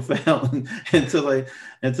something profound until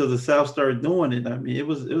the South started doing it. I mean, it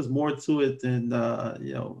was more to it than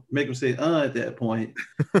make them say at that point.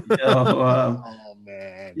 Oh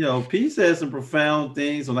man. Peace has some profound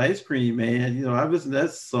things on Ice Cream, man. I listen to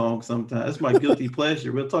that song sometimes. That's my guilty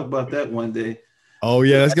pleasure. We'll talk about that one day. Oh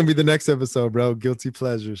yeah, that's gonna be the next episode, bro. Guilty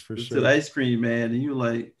pleasures for sure. To the Ice Cream, man, and you're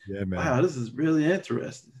like, yeah, man. Wow, this is really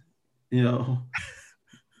interesting.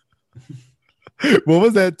 What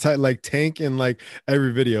was that like Tank in like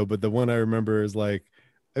every video? But the one I remember is like,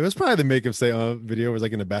 it was probably the Make Him Say video was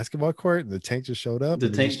like in the basketball court, and the Tank just showed up. The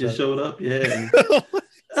Tank just showed up, yeah.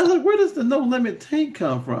 I was like, where does the No Limit Tank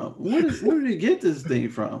come from? Where did he get this thing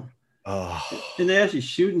from? Oh. And they're actually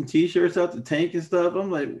shooting T-shirts out the Tank and stuff.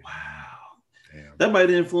 I'm like, wow. Damn. That might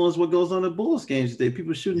influence what goes on at Bulls games today.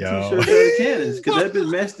 People shooting T-shirts out of cannons. Could that have been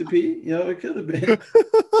Master P? It could have been.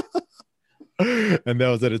 And that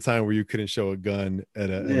was at a time where you couldn't show a gun at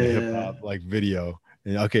a hip hop like video.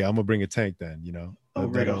 And okay, I'm gonna bring a tank then. I'll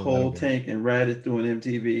bring a whole tank and ride it through an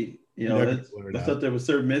MTV. I thought there was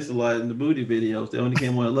certain missiles in the booty videos. They only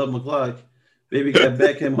came on 11 o'clock. Baby Got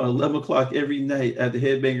Back came on 11 o'clock every night at the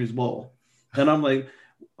Headbangers Ball. And I'm like,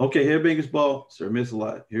 okay, Headbangers Ball, Sir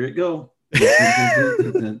Mix-a-Lot, here it go. I just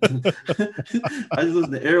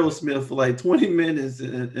listened to Aerosmith for like 20 minutes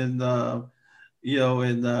and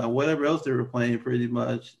whatever else they were playing pretty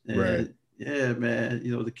much. And right. Yeah, man,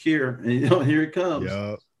 The Cure, and here it comes.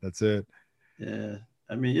 Yeah, that's it. Yeah.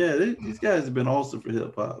 I mean, yeah, these guys have been awesome for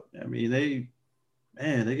hip hop. I mean, they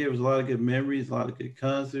gave us a lot of good memories, a lot of good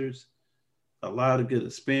concerts, a lot of good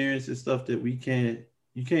experiences, stuff that you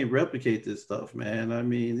can't replicate this stuff, man. I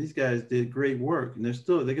mean, these guys did great work, and they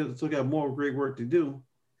still got more great work to do.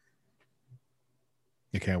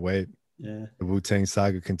 You can't wait. Yeah. The Wu-Tang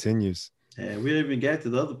saga continues. And we haven't even got to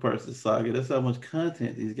the other parts of the saga. That's how much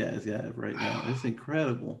content these guys got right now. It's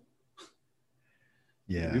incredible.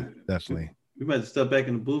 Yeah, definitely. We might step back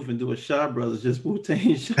in the booth and do a Shaw Brothers just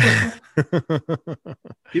Wu-Tang show.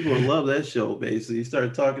 People will love that show. Basically, you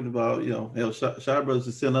start talking about Shaw Brothers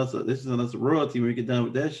is send us a royalty when we get done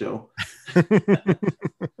with that show.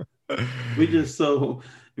 we just sold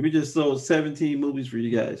 17 movies for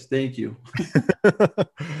you guys. Thank you.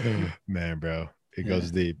 Man, bro, it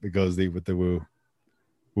goes deep. It goes deep with the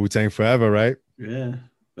Wu-Tang forever, right? Yeah,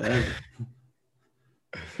 forever.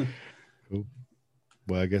 Cool.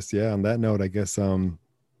 Well, I guess, on that note, I guess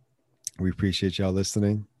we appreciate y'all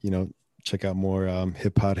listening. check out more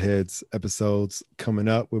Hip Hop Heads episodes coming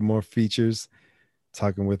up with more features,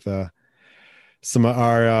 talking with some of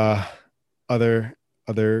our other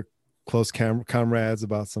close comrades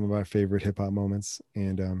about some of our favorite hip hop moments.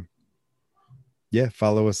 And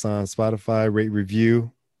follow us on Spotify, rate,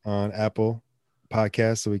 review on Apple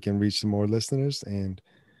Podcasts so we can reach some more listeners. And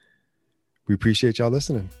we appreciate y'all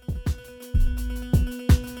listening.